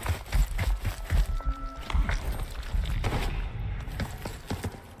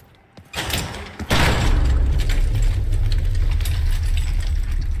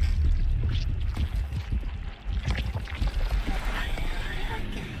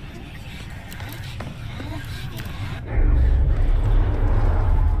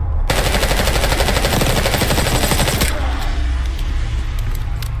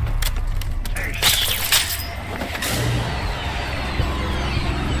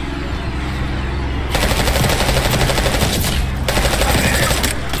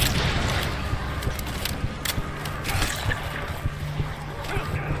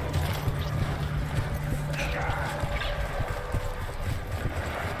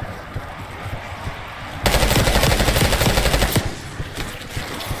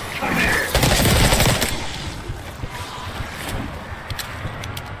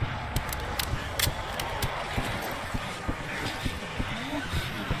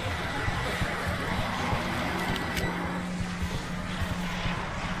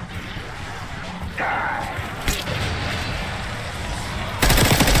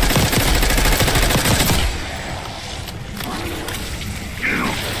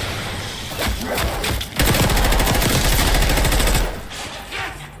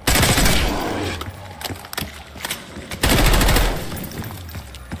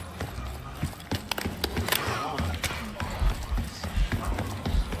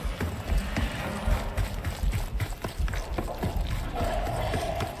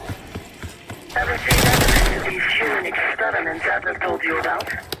 Ever seen evidence of these human experiments Adler told you about?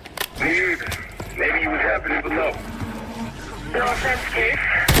 Me either. Maybe he was happening below. No offense, Case.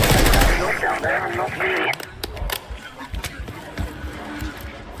 That's not down there and not me.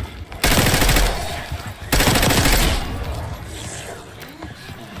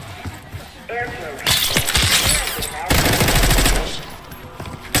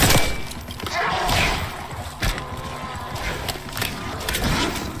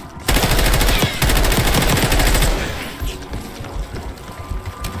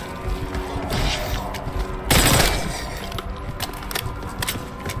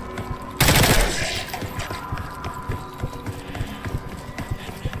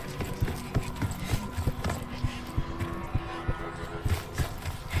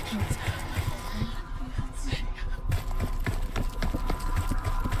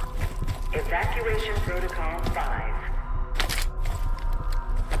 Evacuation Protocol 5.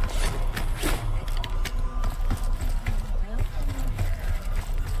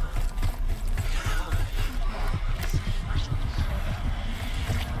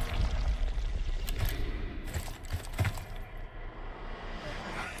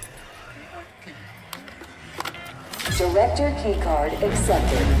 Director keycard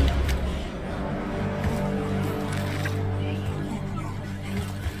accepted.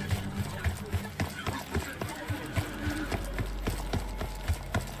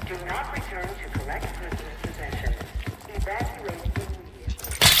 Do not return to collect prisoner possession. Evacuate immediately.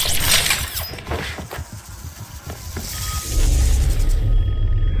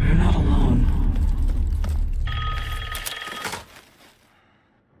 You're not alone.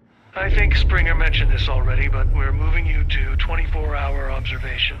 I think Springer mentioned this already, but we're moving you to 24-hour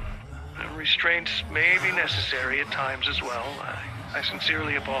observation. Restraints may be necessary at times as well. I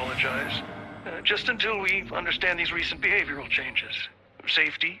sincerely apologize. Just until we understand these recent behavioral changes.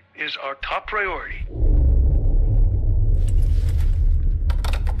 Safety is our top priority.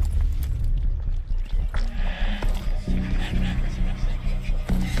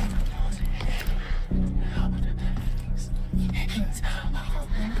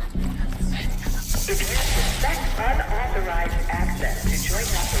 If you suspect unauthorized access to joint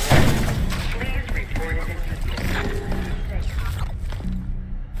operations, please report it immediately.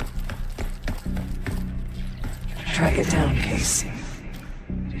 Track it down, Case.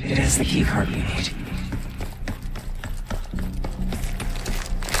 It has the keycard we need.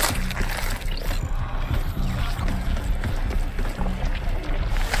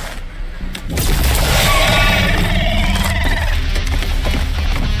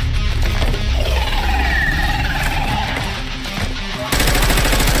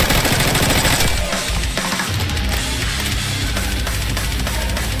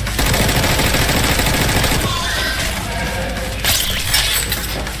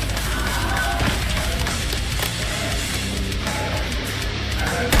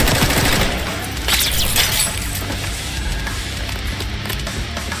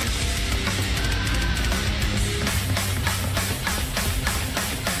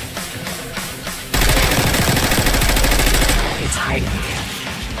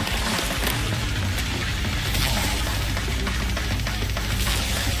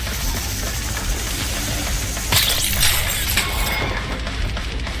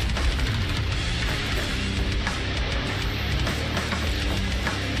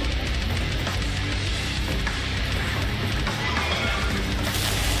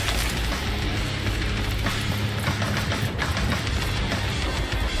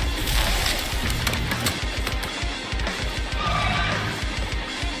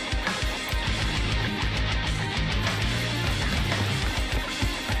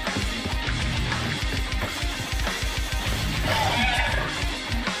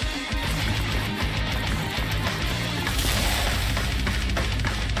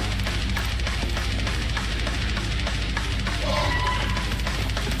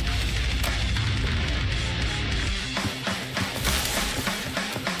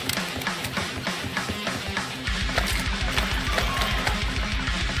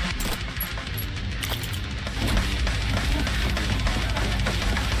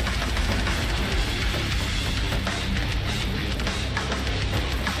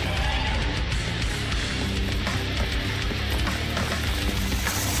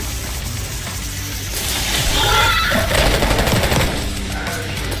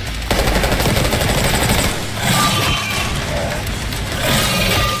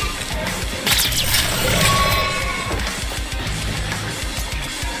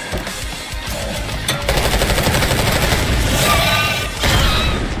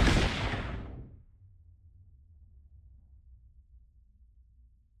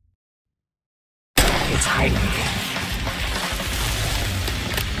 It's hiding again.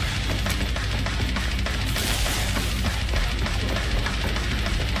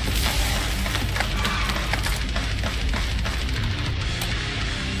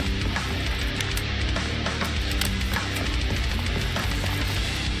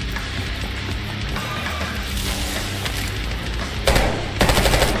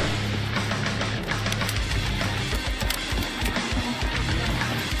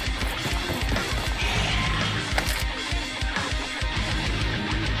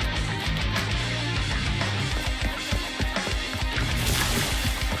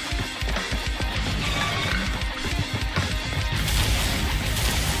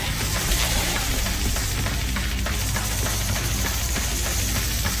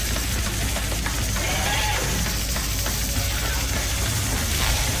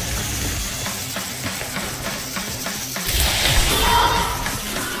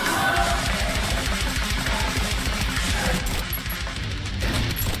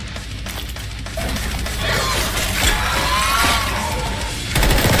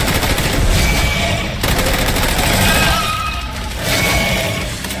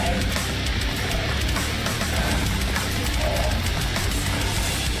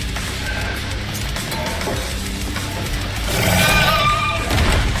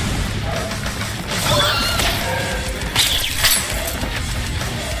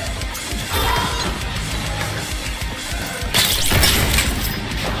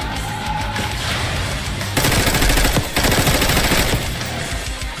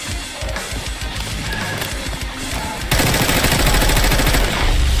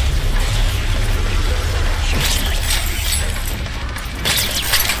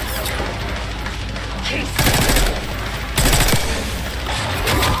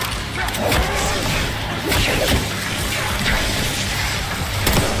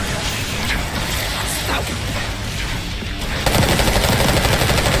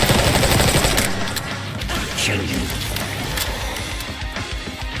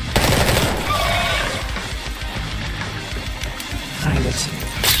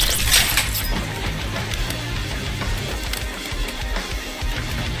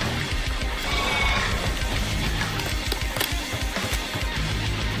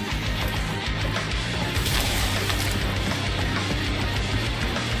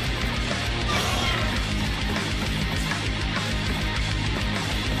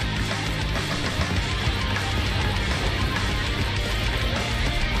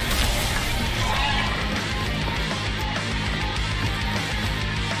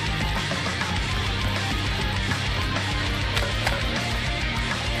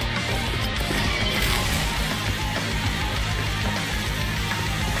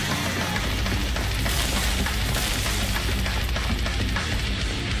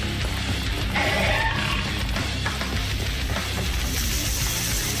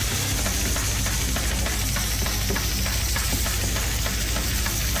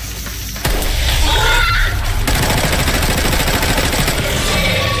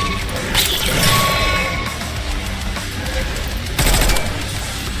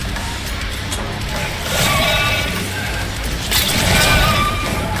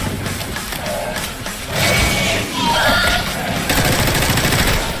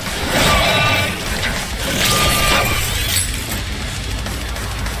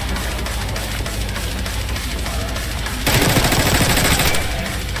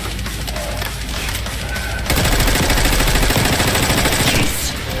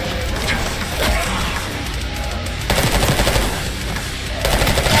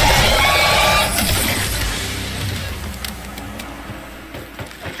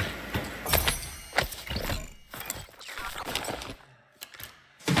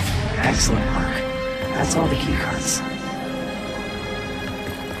 Excellent work. That's all the keycards.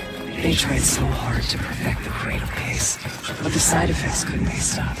 They tried so hard to perfect the cradle case, but the side effects couldn't be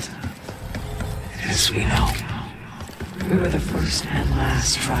stopped. As we know, we were the first and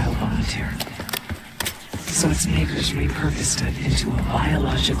last trial volunteer. So its makers repurposed it into a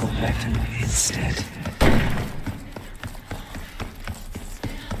biological weapon instead.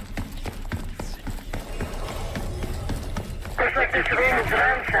 Looks like this room is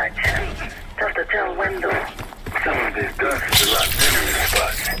ransacked. Tough to tell when though. Some of this dust is a lot thinner in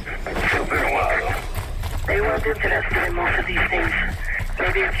spots. It's been a while though. They weren't interested in most of these things.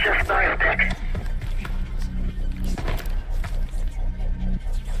 Maybe it's just biotech.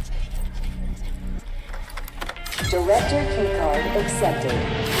 Director keycard accepted.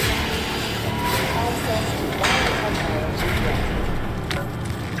 Access to biotechnology granted.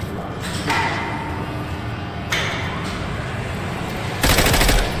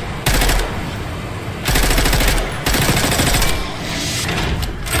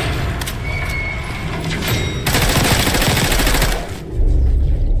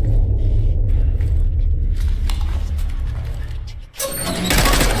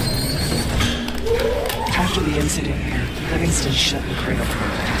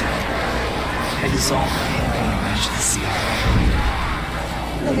 assault campaign match the CIA.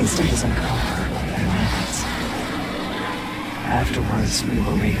 Livingston doesn't come for violence. Afterwards, we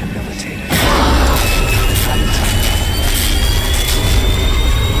were rehabilitated.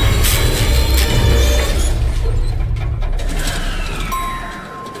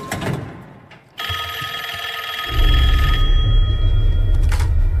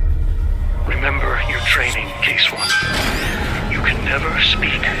 Remember your training, Case 1. You can never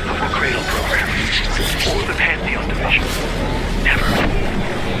speak of the Cradle program or the Pantheon division. Never.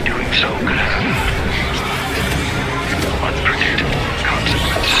 Doing so could have unpredictable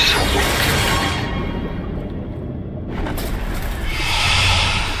consequences.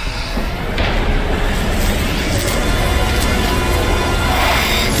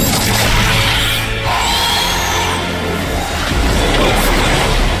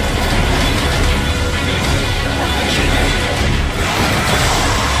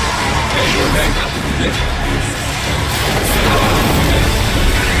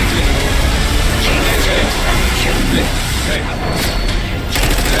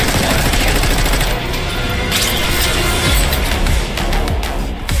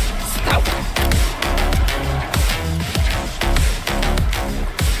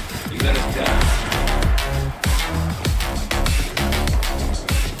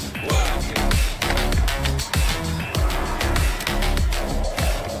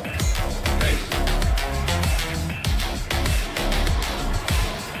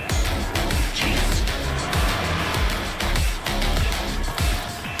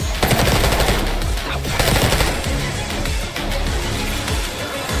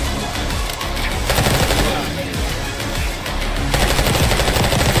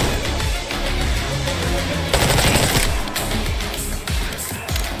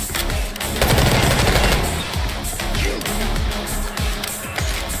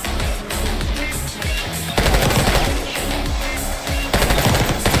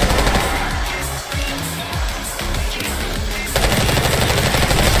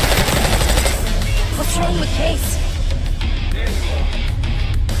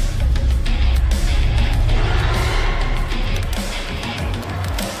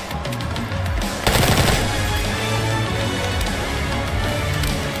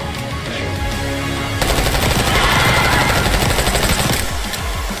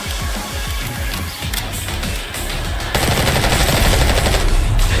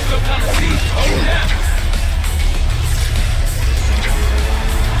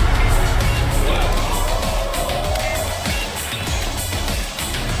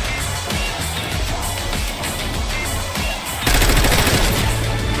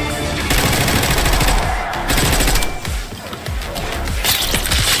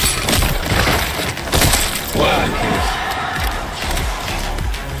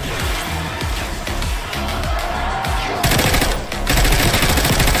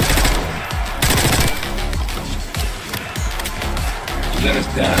 Let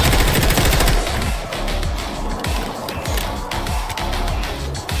us down.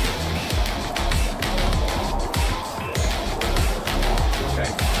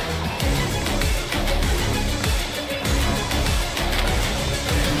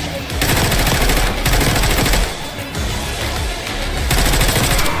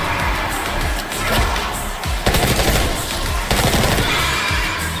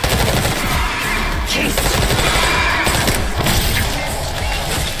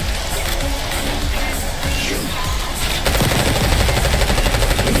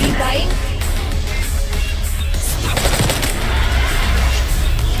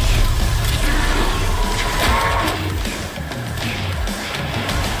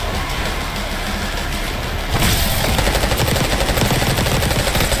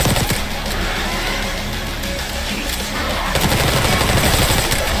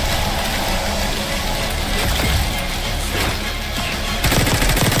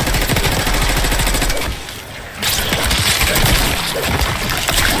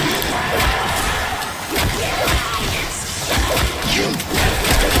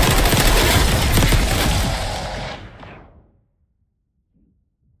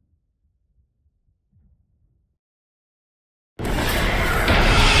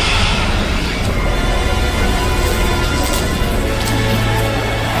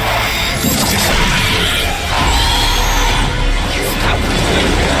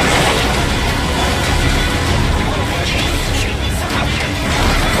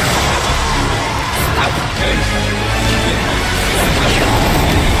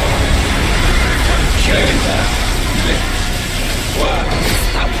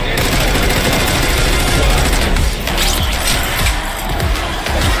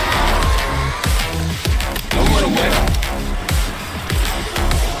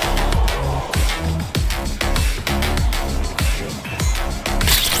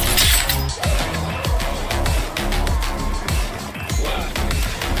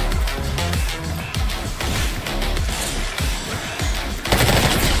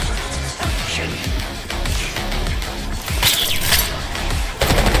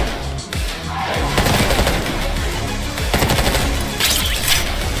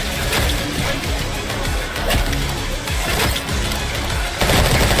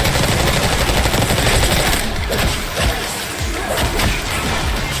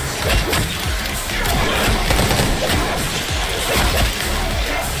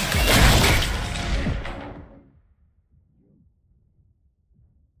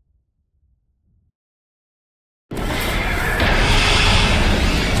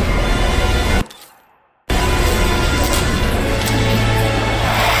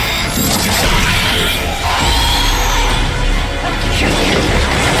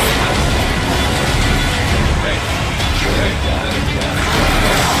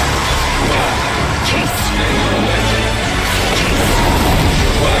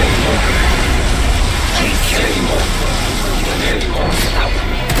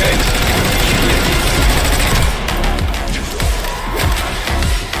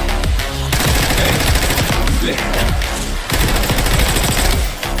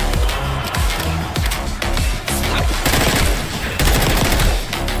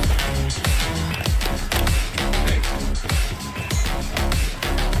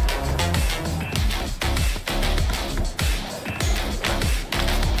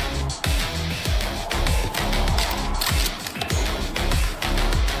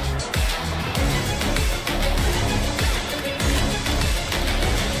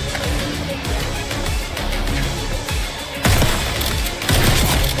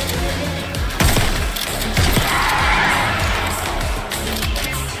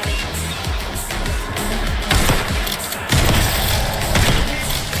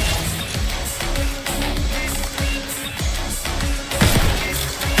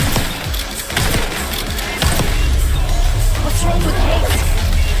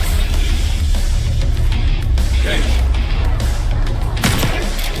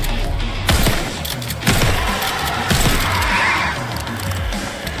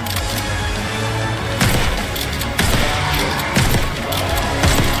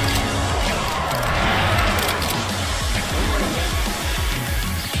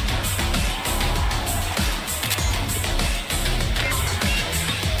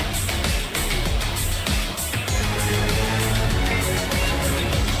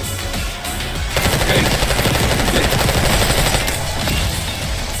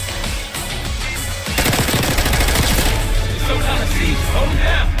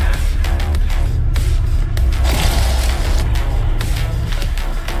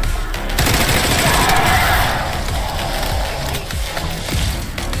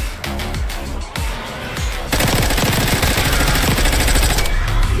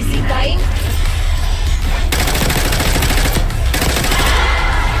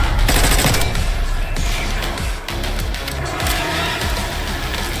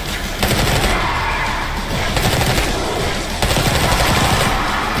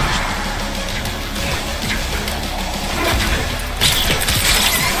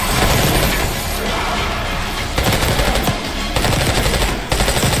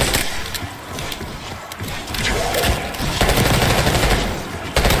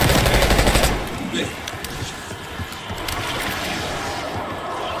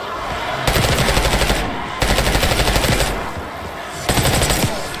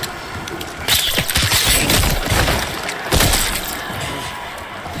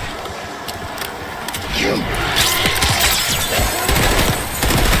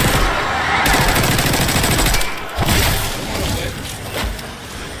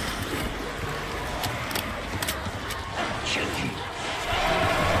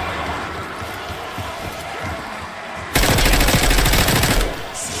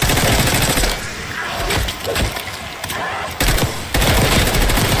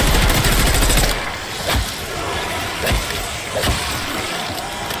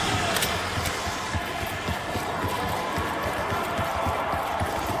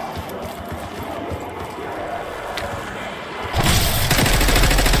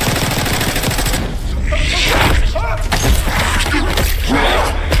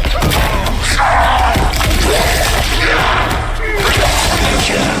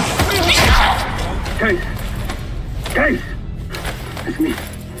 Case! Case! It's me.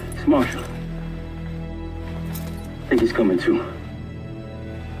 It's Marshall. I think he's coming too.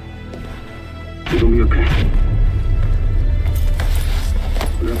 You're gonna be okay.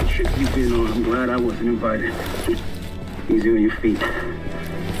 Whatever trip you've been on, I'm glad I wasn't invited. Easy on your feet.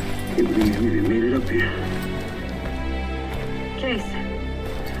 Can't believe you even made it up here.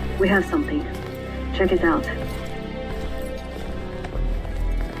 Case, we have something. Check it out.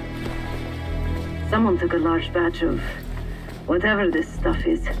 Someone took a large batch of whatever this stuff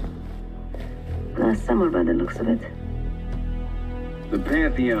is. Last summer, by the looks of it. The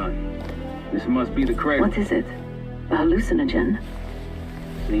Pantheon. This must be the cradle. What is it? A hallucinogen?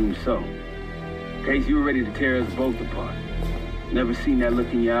 Seems so. Case, you were ready to tear us both apart. Never seen that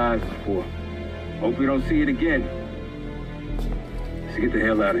look in your eyes before. Hope we don't see it again. Let's get the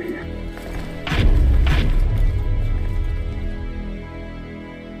hell out of here.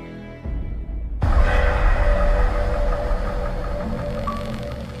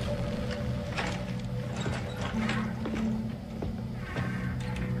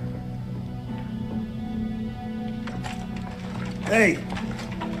 Hey,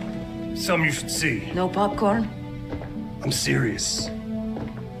 something you should see. No popcorn? I'm serious.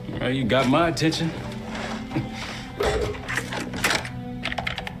 Well, you got my attention.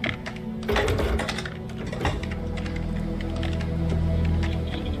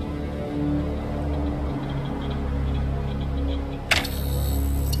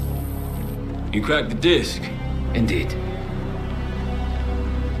 You cracked the disc. Indeed.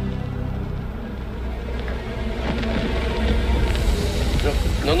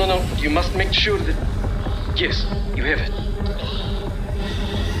 No. You must make sure that... Yes, you have it.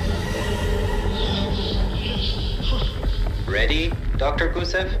 Ready, Dr.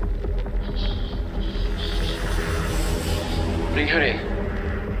 Gusev? Bring her in.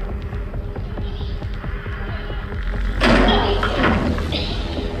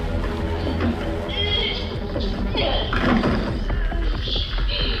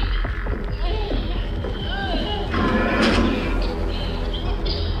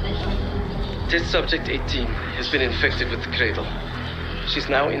 Test subject 18 has been infected with the cradle. She's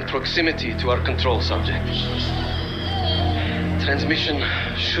now in proximity to our control subject. Transmission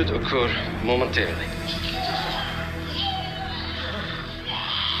should occur momentarily.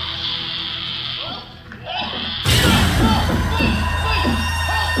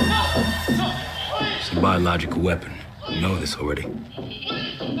 It's a biological weapon. You know this already.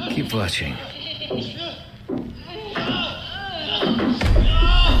 Keep watching.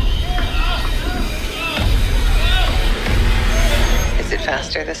 Is it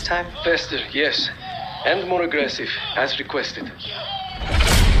faster this time? Faster, yes. And more aggressive, as requested.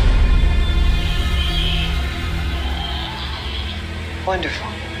 Wonderful.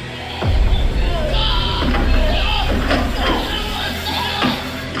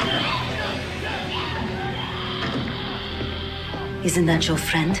 Isn't that your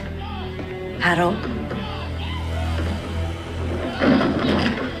friend? Harrow?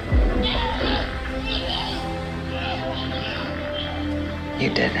 You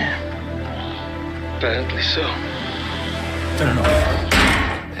did it. Apparently so. Turn off.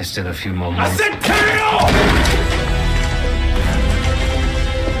 There's still a few more moments. I said turn it off!